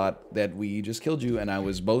really thought that we just killed you and I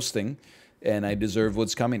was boasting and I deserve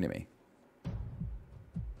what's coming to me.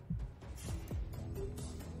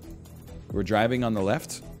 We're driving on the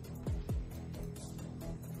left.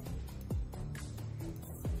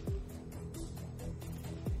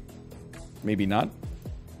 Maybe not.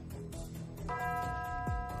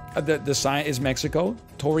 The sign is Mexico.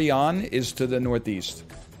 Torreon is to the northeast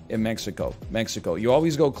in Mexico. Mexico. You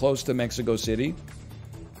always go close to Mexico City.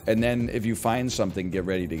 And then if you find something, get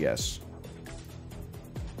ready to guess.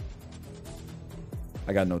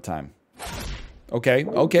 I got no time. Okay,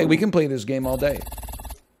 okay, we can play this game all day.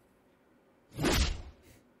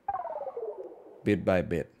 Bit by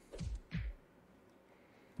bit.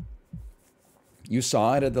 You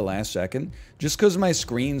saw it at the last second? Just because my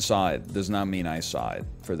screen saw it does not mean I saw it,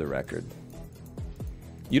 for the record.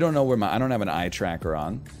 You don't know where I don't have an eye tracker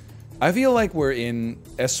on. I feel like we're in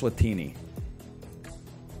Eswatini.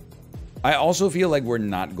 I also feel like we're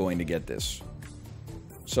not going to get this.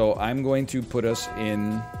 So I'm going to put us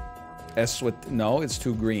in no, it's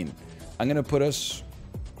too green. I'm going to put us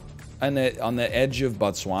on the edge of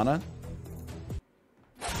Botswana.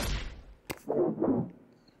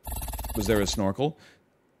 Was there a snorkel?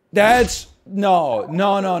 That's no.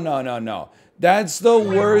 That's the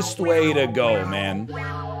worst way to go, man.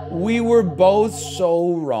 We were both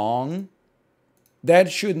so wrong.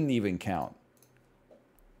 That shouldn't even count.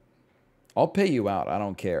 I'll pay you out. I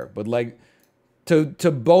don't care. But like, to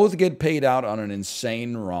both get paid out on an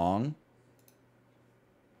insane wrong,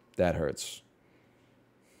 that hurts.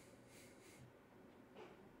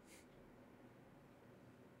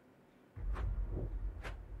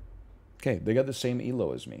 Okay, they got the same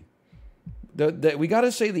elo as me. We got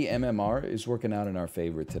to say the MMR is working out in our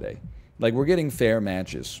favor today. Like, we're getting fair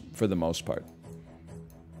matches for the most part.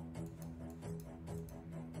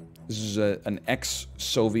 This is an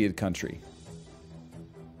ex-Soviet country.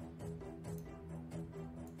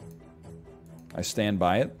 I stand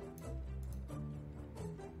by it.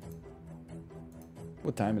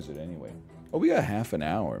 What time is it anyway? Oh, we got half an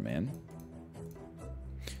hour, man.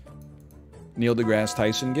 Neil deGrasse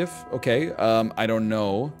Tyson gif. Okay, I don't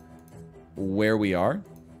know where we are.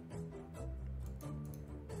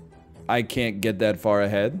 I can't get that far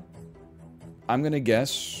ahead. I'm gonna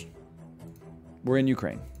guess we're in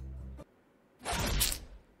Ukraine.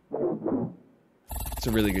 It's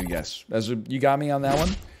a really good guess. You got me on that one.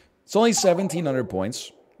 It's only 1,700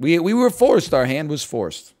 points. We were forced. Our hand was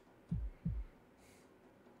forced.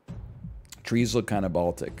 Trees look kind of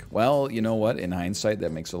Baltic. Well, you know what? In hindsight,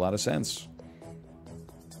 that makes a lot of sense.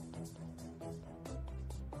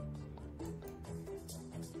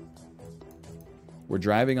 We're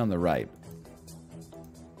driving on the right.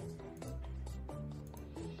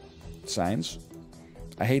 Signs?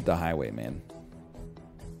 I hate the highway, man.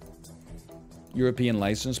 European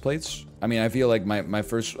license plates? I mean, I feel like my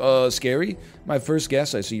first... scary? My first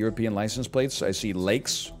guess, I see European license plates. I see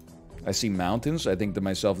lakes. I see mountains. I think to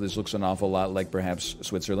myself, this looks an awful lot like perhaps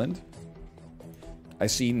Switzerland. I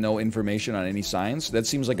see no information on any signs. That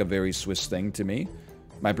seems like a very Swiss thing to me.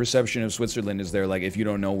 My perception of Switzerland is they're like, if you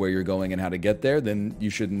don't know where you're going and how to get there, then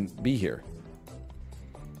you shouldn't be here.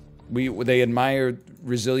 They admire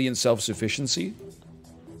resilient self-sufficiency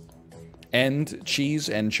and cheese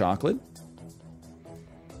and chocolate.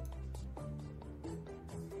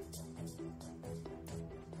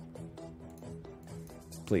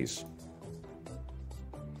 Please.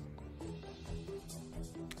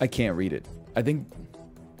 I can't read it. I think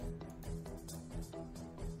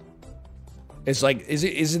it's like,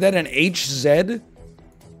 is that an HZ?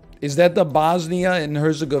 Is that the Bosnia and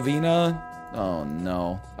Herzegovina? Oh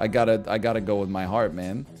no. I gotta go with my heart,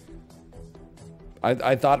 man.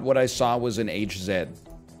 I thought what I saw was an HZ.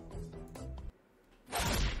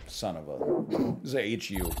 Son of a... This is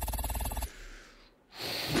a HU.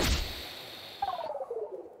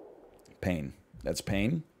 Pain. That's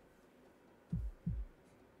pain.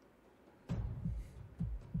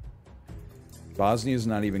 Bosnia's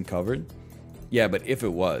not even covered? Yeah, but if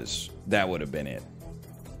it was, that would have been it.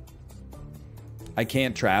 I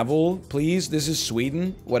can't travel, please? This is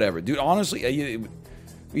Sweden? Whatever. Dude, honestly,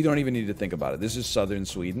 you don't even need to think about it. This is southern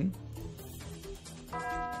Sweden.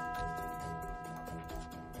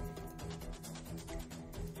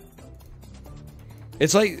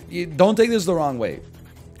 It's like, don't take this the wrong way.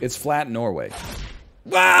 It's flat Norway.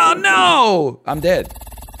 Wow, no! I'm dead.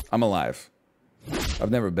 I'm alive. I've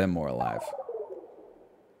never been more alive.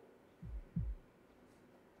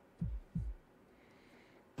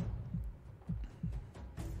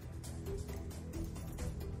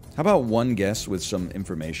 How about one guess with some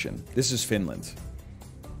information? This is Finland.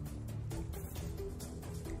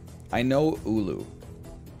 I know Oulu.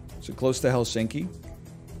 Is it close to Helsinki?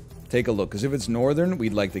 Take a look, because if it's northern,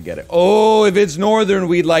 we'd like to get it. Oh, if it's northern,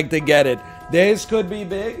 we'd like to get it. This could be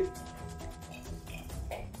big.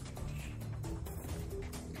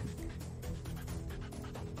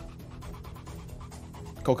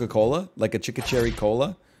 Coca-Cola? Like a Chicka-Cherry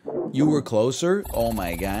Cola? You were closer? Oh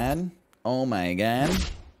my god. Oh my god.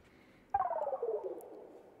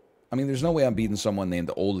 I mean, there's no way I'm beating someone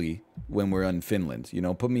named Oli when we're in Finland. You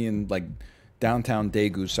know, put me in, like, downtown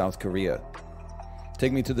Daegu, South Korea.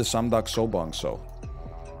 Take me to the Samdak Sobongso.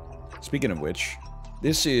 Speaking of which,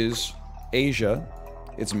 this is Asia.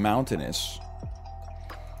 It's mountainous.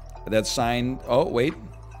 That sign... Oh, wait.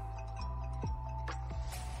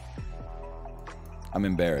 I'm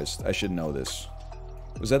embarrassed. I should know this.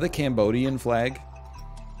 Was that the Cambodian flag?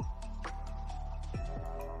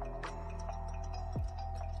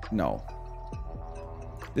 No.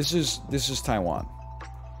 This is Taiwan.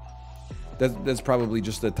 That's probably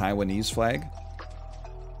just the Taiwanese flag.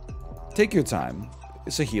 Take your time.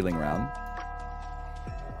 It's a healing round.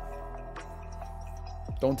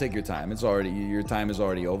 Don't take your time. It's already, your time is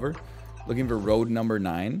already over. Looking for road number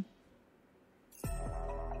 9.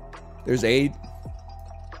 There's 8.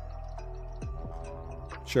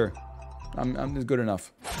 Sure. I'm good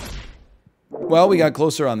enough. Well, we got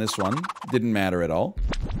closer on this one. Didn't matter at all.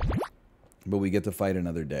 But we get to fight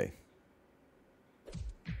another day.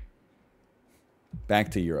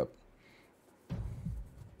 Back to Europe.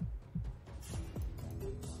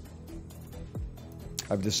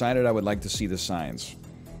 I've decided I would like to see the signs.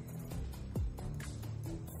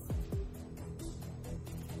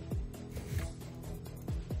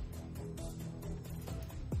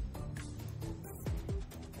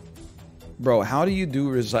 Bro, how do you do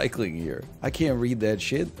recycling here? I can't read that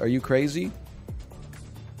shit. Are you crazy?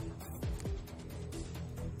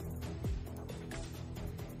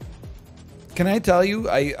 Can I tell you,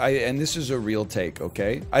 and this is a real take,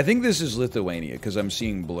 okay? I think this is Lithuania, because I'm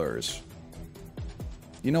seeing blurs.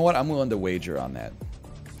 You know what? I'm willing to wager on that.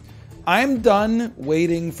 I'm done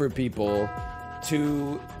waiting for people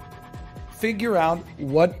to figure out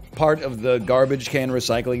what part of the garbage can,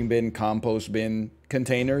 recycling bin, compost bin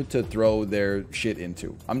container to throw their shit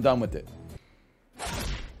into. I'm done with it.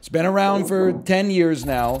 It's been around for 10 years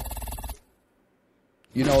now.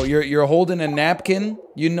 You know, you're holding a napkin,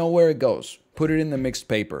 you know where it goes. Put it in the mixed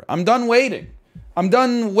paper. I'm done waiting. I'm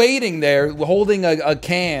done waiting there, holding a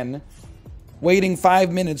can, waiting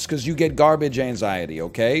 5 minutes because you get garbage anxiety,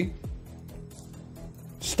 okay?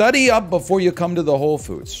 Study up before you come to the Whole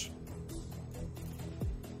Foods.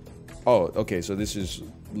 Oh, okay, so this is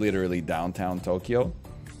literally downtown Tokyo.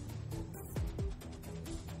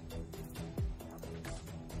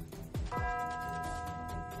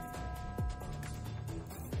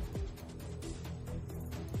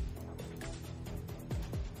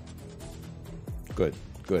 Good,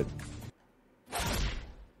 good.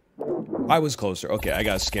 I was closer. Okay, I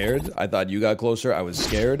got scared. I thought you got closer. I was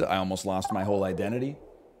scared. I almost lost my whole identity.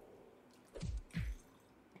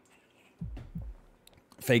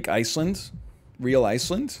 Fake Iceland? Real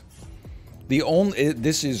Iceland? The only...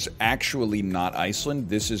 This is actually not Iceland.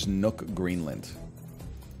 This is Nook, Greenland.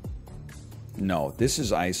 No, this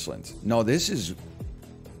is Iceland. No, this is...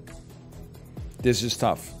 This is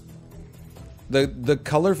tough. The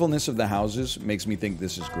colorfulness of the houses makes me think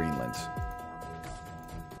this is Greenland.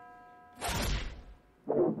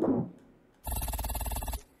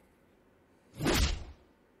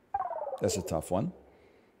 That's a tough one.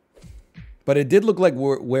 But it did look like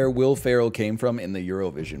where Will Ferrell came from in the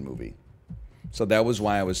Eurovision movie. So that was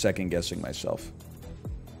why I was second guessing myself.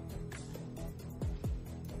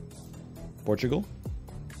 Portugal?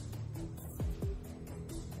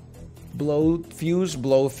 Blow fuse,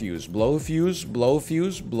 blow fuse, blow fuse, blow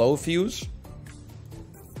fuse, blow fuse.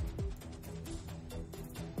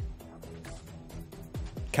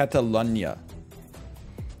 Catalonia.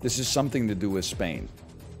 This is something to do with Spain.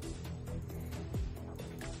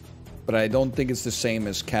 But I don't think it's the same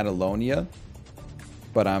as Catalonia.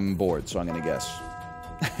 But I'm bored, so I'm going to guess.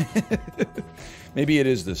 Maybe it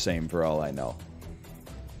is the same for all I know.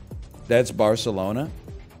 That's Barcelona.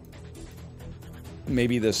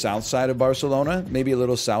 Maybe the south side of Barcelona. Maybe a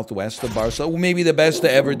little southwest of Barcelona. Maybe the best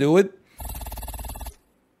to ever do it.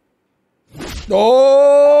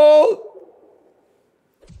 Oh!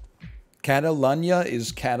 Catalonia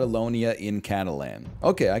is Catalonia in Catalan.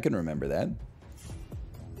 Okay, I can remember that.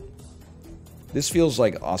 This feels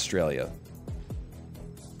like Australia.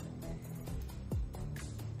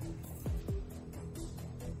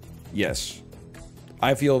 Yes.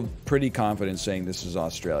 I feel pretty confident saying this is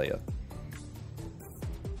Australia.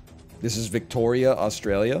 This is Victoria,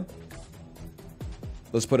 Australia.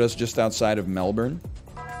 Let's put us just outside of Melbourne.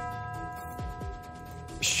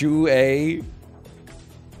 Shu-A.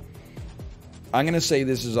 I'm going to say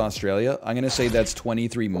this is Australia. I'm going to say that's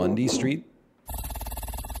 23 Mundy Street.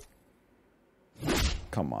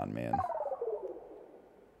 Come on, man.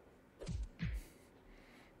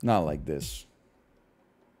 Not like this.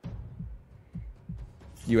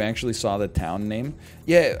 You actually saw the town name?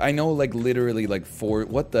 Yeah, I know like literally like 4...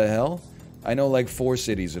 What the hell? I know like 4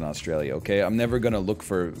 cities in Australia, okay? I'm never gonna look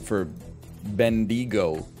for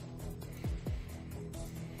Bendigo.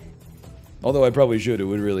 Although I probably should. It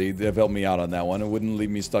would really have helped me out on that one. It wouldn't leave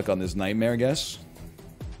me stuck on this nightmare, I guess.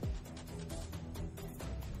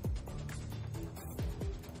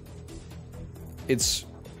 It's...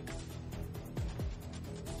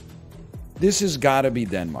 This has got to be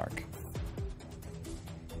Denmark.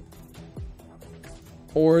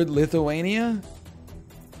 Or Lithuania?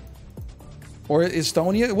 Or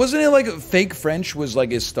Estonia? Wasn't it like fake French was like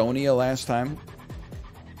Estonia last time?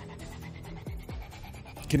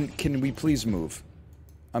 Can we please move?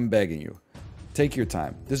 I'm begging you. Take your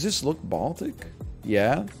time. Does this look Baltic?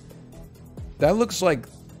 Yeah. That looks like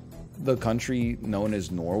the country known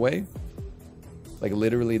as Norway. Like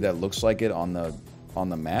literally that looks like it on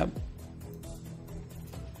the map.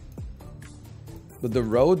 But the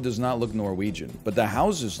road does not look Norwegian. But the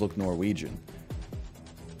houses look Norwegian.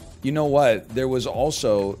 You know what? There was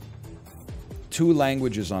also 2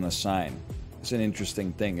 languages on a sign. It's an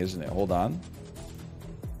interesting thing, isn't it? Hold on.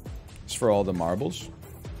 It's for all the marbles.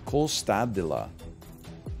 Kolstadilla.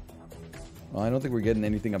 Well, I don't think we're getting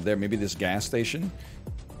anything up there. Maybe this gas station.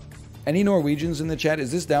 Any Norwegians in the chat?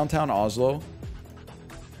 Is this downtown Oslo?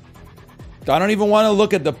 I don't even want to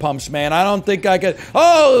look at the pumps, man. I don't think I could.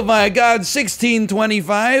 Oh my God,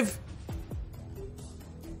 1625.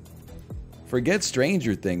 Forget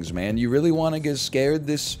Stranger Things, man. You really want to get scared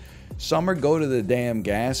this summer? Go to the damn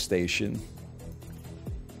gas station.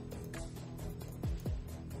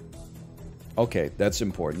 Okay, that's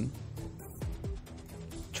important.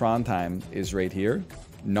 Trondheim is right here.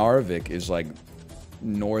 Narvik is like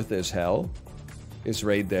north as hell. It's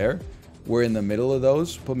right there. We're in the middle of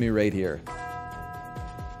those. Put me right here.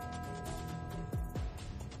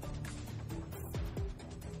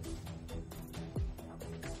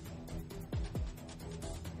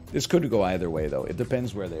 This could go either way, though. It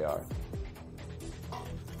depends where they are.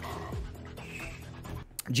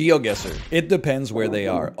 GeoGuessr. It depends where they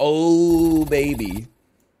are. Oh, baby.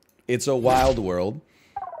 It's a wild world.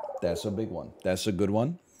 That's a big one. That's a good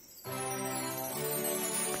one.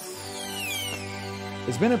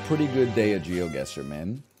 It's been a pretty good day at GeoGuessr,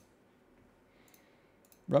 man.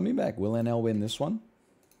 Run me back. Will NL win this one?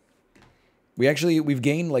 We've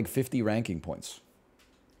gained like 50 ranking points.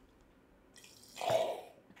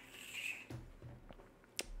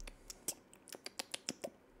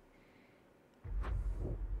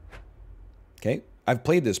 Okay, I've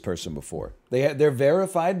played this person before. They're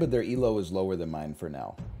verified, but their elo is lower than mine for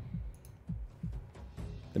now.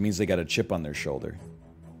 That means they got a chip on their shoulder.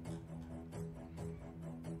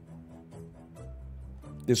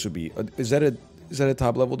 This would be... Is that a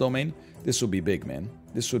top level domain? This would be big, man.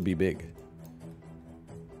 This would be big.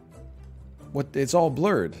 What? It's all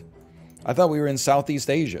blurred. I thought we were in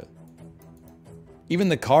Southeast Asia. Even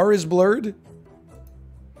the car is blurred?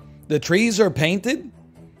 The trees are painted?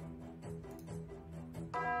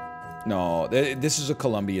 No, this is a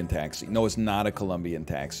Colombian taxi. No, it's not a Colombian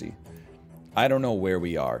taxi. I don't know where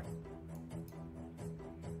we are.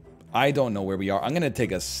 I don't know where we are. I'm going to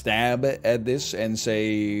take a stab at this and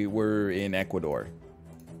say we're in Ecuador.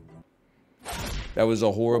 That was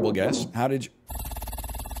a horrible guess. How did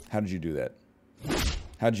you do that?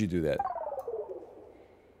 How did you do that?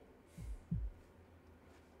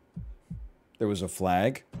 There was a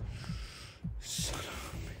flag.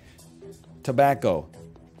 Tobacco.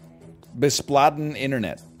 Besplaten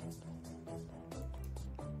internet.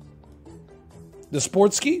 The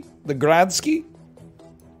Sportski? The Gradski?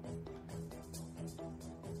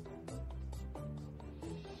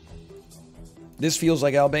 This feels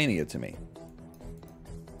like Albania to me.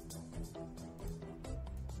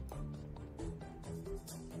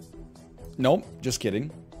 Nope, just kidding.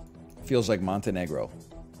 Feels like Montenegro.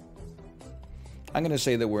 I'm going to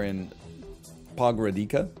say that we're in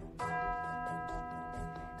Pogradica.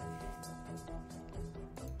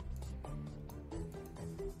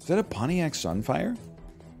 Is that a Pontiac Sunfire?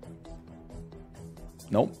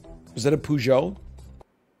 Nope. Is that a Peugeot?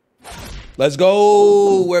 Let's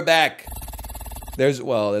go! We're back. There's,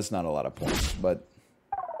 well, that's not a lot of points, but...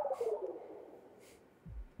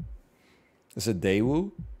 It's a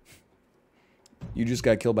Daewoo? You just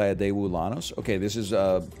got killed by a Daewoo Lanos? Okay, this is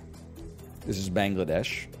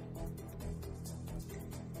Bangladesh.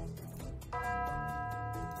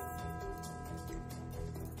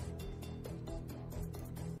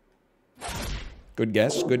 Good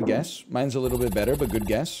guess, good guess. Mine's a little bit better, but good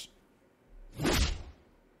guess.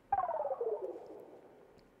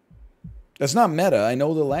 That's not meta. I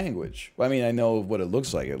know the language. I mean, I know what it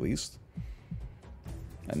looks like, at least.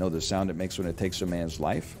 I know the sound it makes when it takes a man's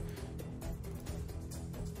life.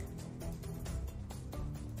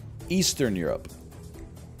 Eastern Europe.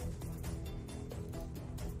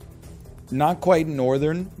 Not quite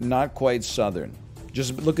northern, not quite southern.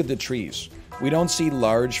 Just look at the trees. We don't see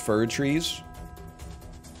large fir trees.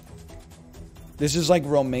 This is like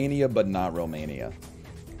Romania, but not Romania.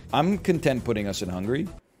 I'm content putting us in Hungary.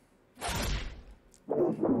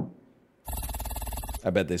 I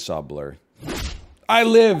bet they saw Blur. I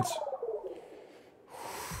lived!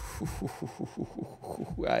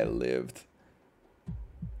 I lived.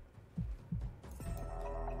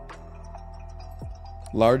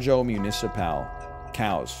 Largo Municipal.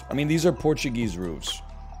 Cows. I mean, these are Portuguese roofs.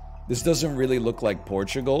 This doesn't really look like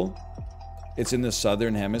Portugal. It's in the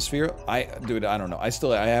southern hemisphere. Dude, I don't know. I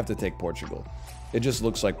have to take Portugal. It just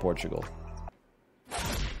looks like Portugal.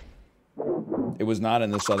 It was not in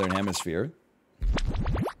the southern hemisphere.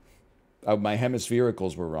 My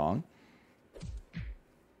hemisphericals were wrong.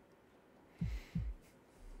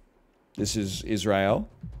 This is Israel.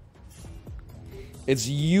 It's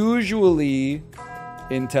usually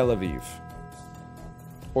in Tel Aviv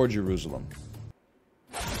or Jerusalem.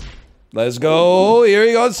 Let's go. Here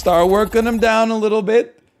we go. Start working them down a little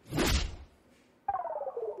bit.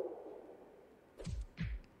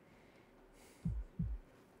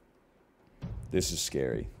 This is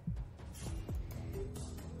scary.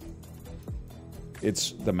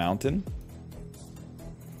 It's the mountain.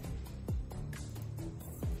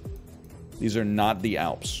 These are not the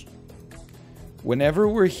Alps. Whenever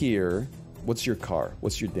we're here, what's your car?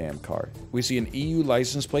 What's your damn car? We see an EU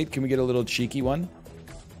license plate. Can we get a little cheeky one?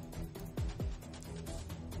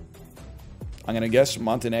 I'm going to guess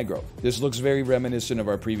Montenegro. This looks very reminiscent of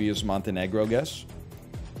our previous Montenegro guess.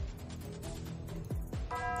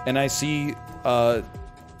 And I see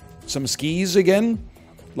some skis again,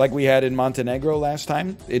 like we had in Montenegro last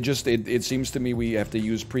time. It seems to me we have to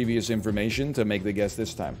use previous information to make the guess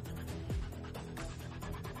this time.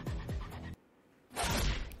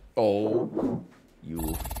 Oh,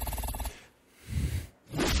 you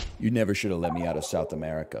never should have let me out of South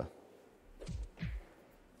America.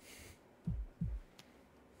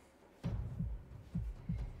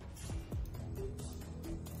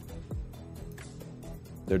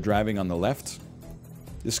 They're driving on the left.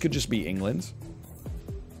 This could just be England.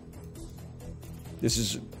 This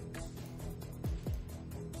is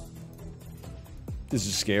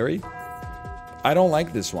scary. I don't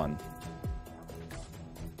like this one.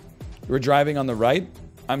 We're driving on the right.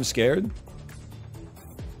 I'm scared.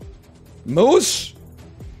 Moose?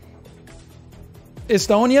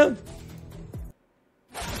 Estonia?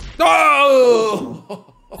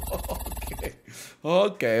 Oh!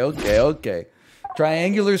 Okay.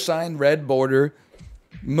 Triangular sign, red border.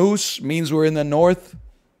 Moose means we're in the north.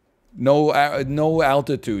 No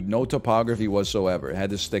altitude, no topography whatsoever. Had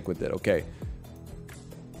to stick with it. Okay.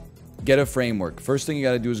 Get a framework. First thing you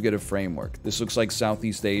got to do is get a framework. This looks like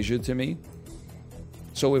Southeast Asia to me.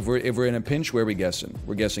 So if we're in a pinch, where are we guessing?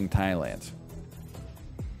 We're guessing Thailand.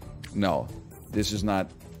 No, this is not.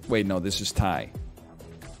 Wait, no, this is Thai.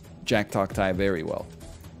 Jack talk Thai very well.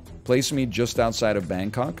 Place me just outside of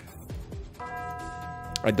Bangkok.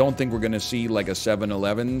 I don't think we're going to see like a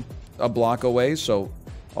 7-Eleven a block away, so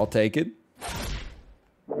I'll take it.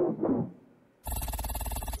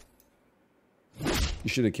 You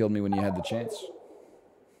should have killed me when you had the chance.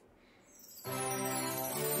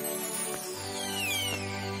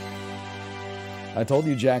 I told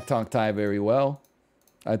you Jack talked Thai very well.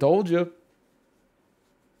 I told you.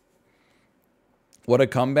 What a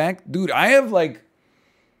comeback. Dude, I have like...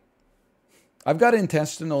 I've got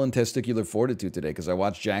intestinal and testicular fortitude today because I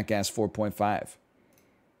watched Jackass 4.5.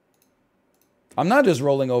 I'm not just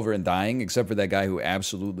rolling over and dying, except for that guy who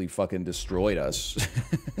absolutely fucking destroyed us.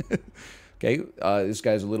 Okay, this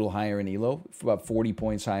guy's a little higher in ELO, about 40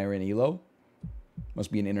 points higher in ELO.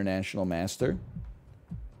 Must be an international master.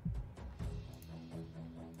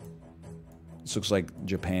 This looks like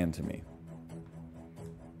Japan to me.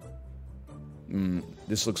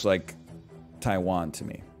 This looks like Taiwan to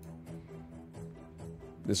me.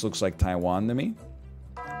 This looks like Taiwan to me.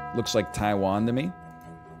 Looks like Taiwan to me.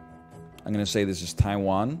 I'm going to say this is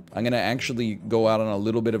Taiwan. I'm going to actually go out on a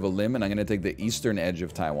little bit of a limb, and I'm going to take the eastern edge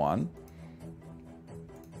of Taiwan.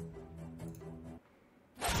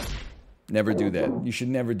 Never do that. You should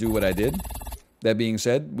never do what I did. That being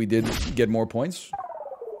said, we did get more points.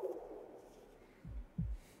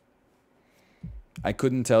 I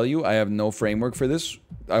couldn't tell you. I have no framework for this.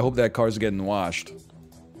 I hope that car's getting washed.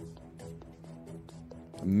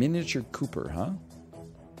 A miniature Cooper, huh?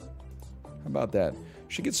 How about that?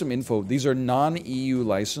 Should get some info. These are non-EU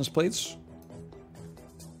license plates.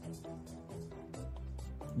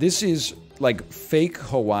 This is like fake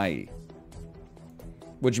Hawaii,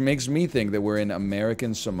 which makes me think that we're in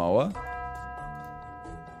American Samoa.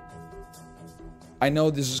 I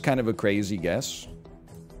know this is kind of a crazy guess.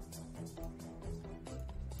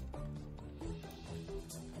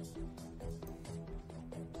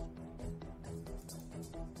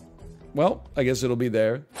 Well, I guess it'll be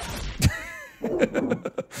there.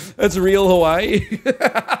 That's real Hawaii.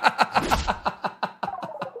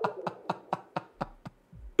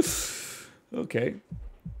 Okay.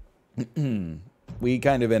 We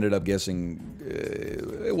kind of ended up guessing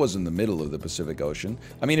it wasn't the middle of the Pacific Ocean.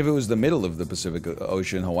 I mean, if it was the middle of the Pacific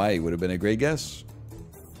Ocean, Hawaii would have been a great guess.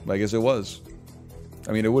 But I guess it was.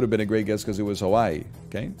 I mean, it would have been a great guess because it was Hawaii,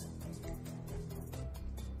 okay?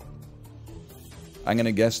 I'm going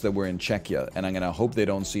to guess that we're in Czechia, and I'm going to hope they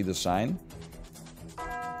don't see the sign.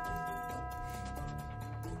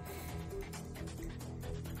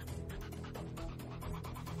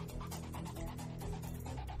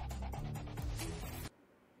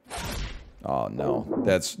 Oh, no.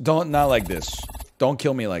 Not like this. Don't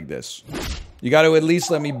kill me like this. You got to at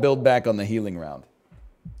least let me build back on the healing round.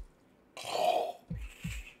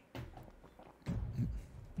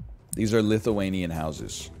 These are Lithuanian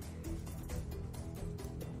houses.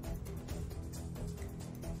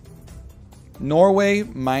 Norway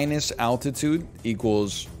minus altitude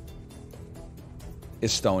equals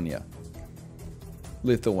Estonia.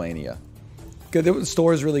 Lithuania. Because the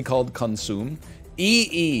store is really called Consum.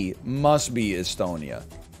 EE must be Estonia.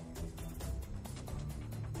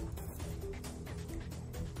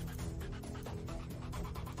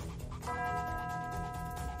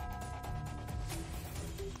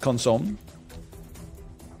 Consum.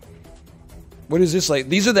 What is this like?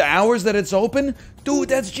 These are the hours that it's open? Dude,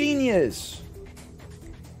 that's genius.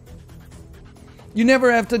 You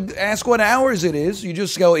never have to ask what hours it is. You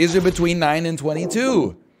just go, is it between 9 and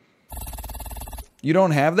 22? You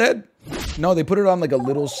don't have that? No, they put it on like a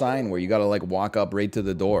little sign where you gotta like walk up right to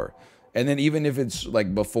the door. And then even if it's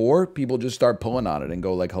like before, people just start pulling on it and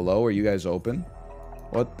go like, hello, are you guys open?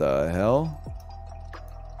 What the hell?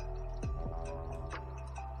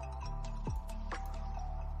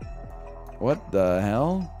 What the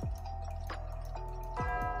hell?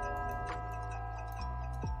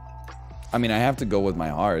 I mean, I have to go with my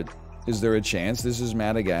heart. Is there a chance this is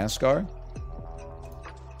Madagascar?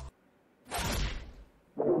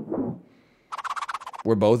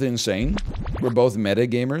 We're both insane. We're both meta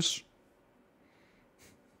gamers.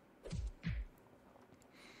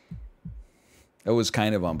 That was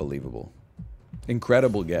kind of unbelievable.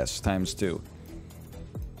 Incredible guess, ×2.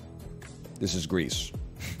 This is Greece.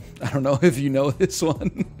 I don't know if you know this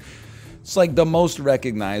one. It's like the most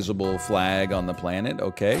recognizable flag on the planet,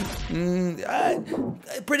 okay?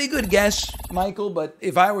 Pretty good guess, Michael, but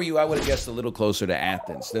if I were you, I would have guessed a little closer to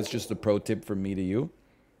Athens. That's just a pro tip from me to you.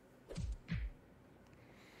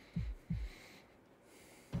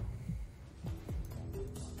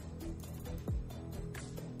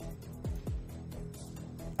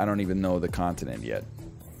 I don't even know the continent yet.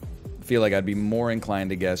 I feel like I'd be more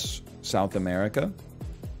inclined to guess South America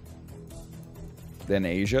than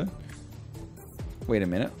Asia. Wait a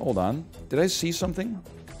minute, hold on. Did I see something?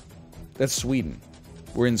 That's Sweden.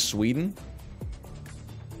 We're in Sweden.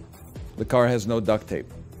 The car has no duct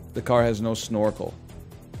tape. The car has no snorkel.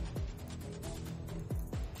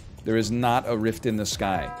 There is not a rift in the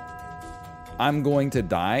sky. I'm going to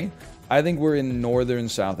die. I think we're in northern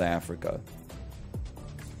South Africa.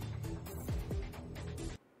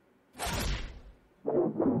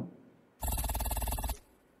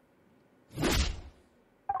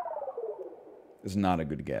 is not a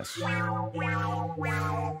good guess.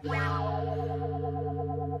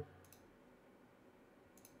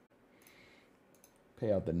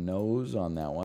 Pay out the nose on that one.